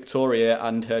about Victoria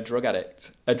and her drug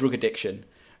addiction,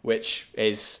 which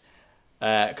is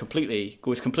completely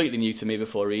new to me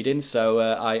before reading, so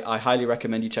I highly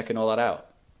recommend you checking all that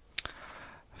out.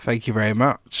 Thank you very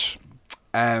much.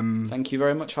 Thank you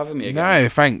very much for having me again. No,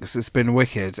 thanks. It's been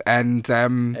wicked. And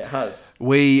it has.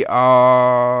 We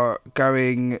are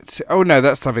going to... Oh, no,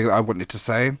 that's something that I wanted to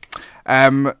say.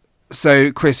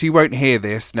 So, Chris, you won't hear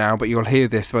this now, but you'll hear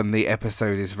this when the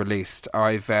episode is released.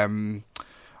 I found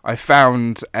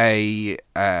a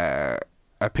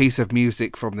piece of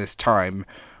music from this time,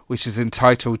 which is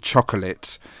entitled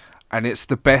Chocolate, and it's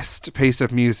the best piece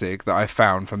of music that I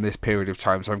found from this period of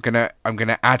time. So I'm gonna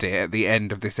add it at the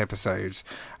end of this episode,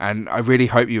 and I really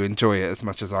hope you enjoy it as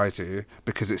much as I do,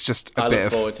 because it's just I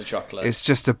look forward to Chocolate. It's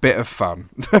just a bit of fun.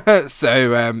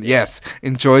 So yes,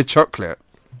 enjoy Chocolate.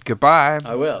 Goodbye.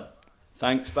 I will.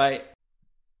 Thanks, bye.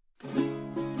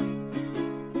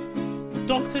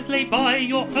 Doctors lay by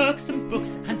your irksome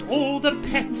books, and all the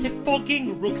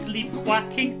pettifogging rooks leave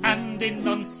quacking and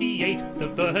enunciate the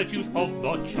virtues of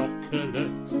the chocolate.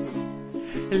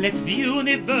 Let the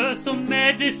universal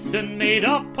medicine made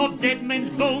up of dead men's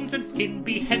bones and skin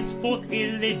be henceforth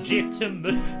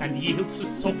illegitimate and yield to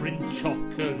sovereign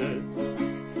chocolate.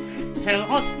 Tell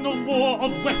us no more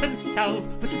of weapons salve,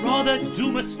 but rather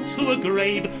doom us to a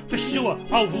grave. For sure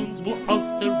our wounds will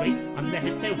ulcerate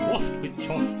unless they're washed with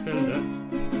chocolate.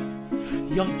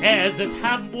 Young heirs that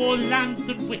have more land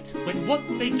than wit, when once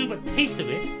they do a taste of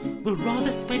it, will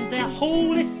rather spend their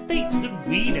whole estate than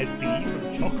weaned be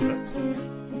from chocolate.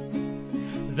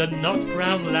 The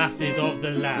nut-brown lasses of the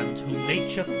land, whom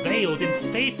nature veiled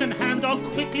in face and hand, are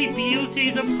quickly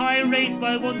beauties of high rate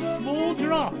by one small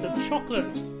draught of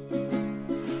chocolate.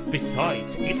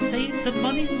 Besides, it saves the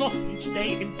monies lost each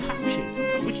day in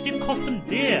patches, which did cost them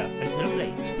dear until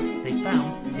late they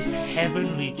found this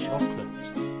heavenly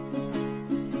chocolate.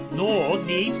 Nor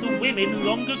need the women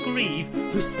longer grieve,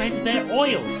 who spend their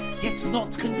oil, yet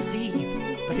not conceive,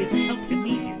 but its help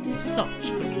immediate if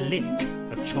such but lick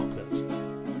of chocolate.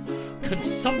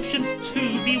 Consumptions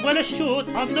too, be well assured,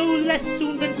 are no less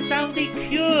soon than soundly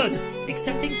cured,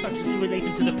 excepting such as relate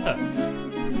to the purse,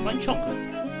 like chocolate.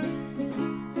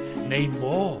 Nay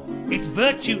more, its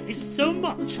virtue is so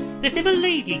much, that if a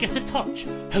lady get a touch,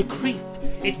 her grief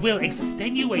it will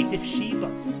extenuate if she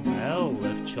but smell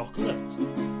of chocolate.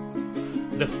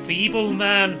 The feeble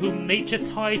man whom nature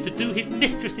ties to do his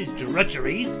mistress's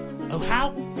drudgeries, oh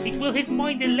how it will his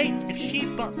mind elate if she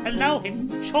but allow him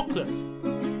chocolate.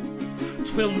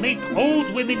 'Twill make old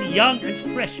women young and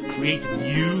fresh, create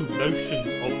new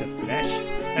notions of the flesh,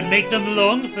 and make them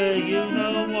long for you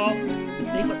know what,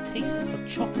 if they but taste of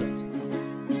chocolate.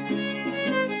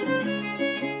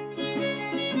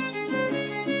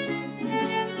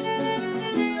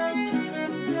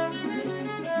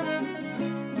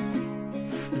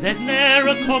 There's ne'er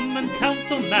a common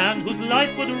council man whose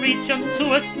life would reach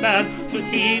unto a span, should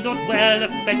he not well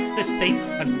affect the state,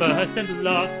 and first and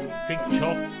last drink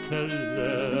chocolate.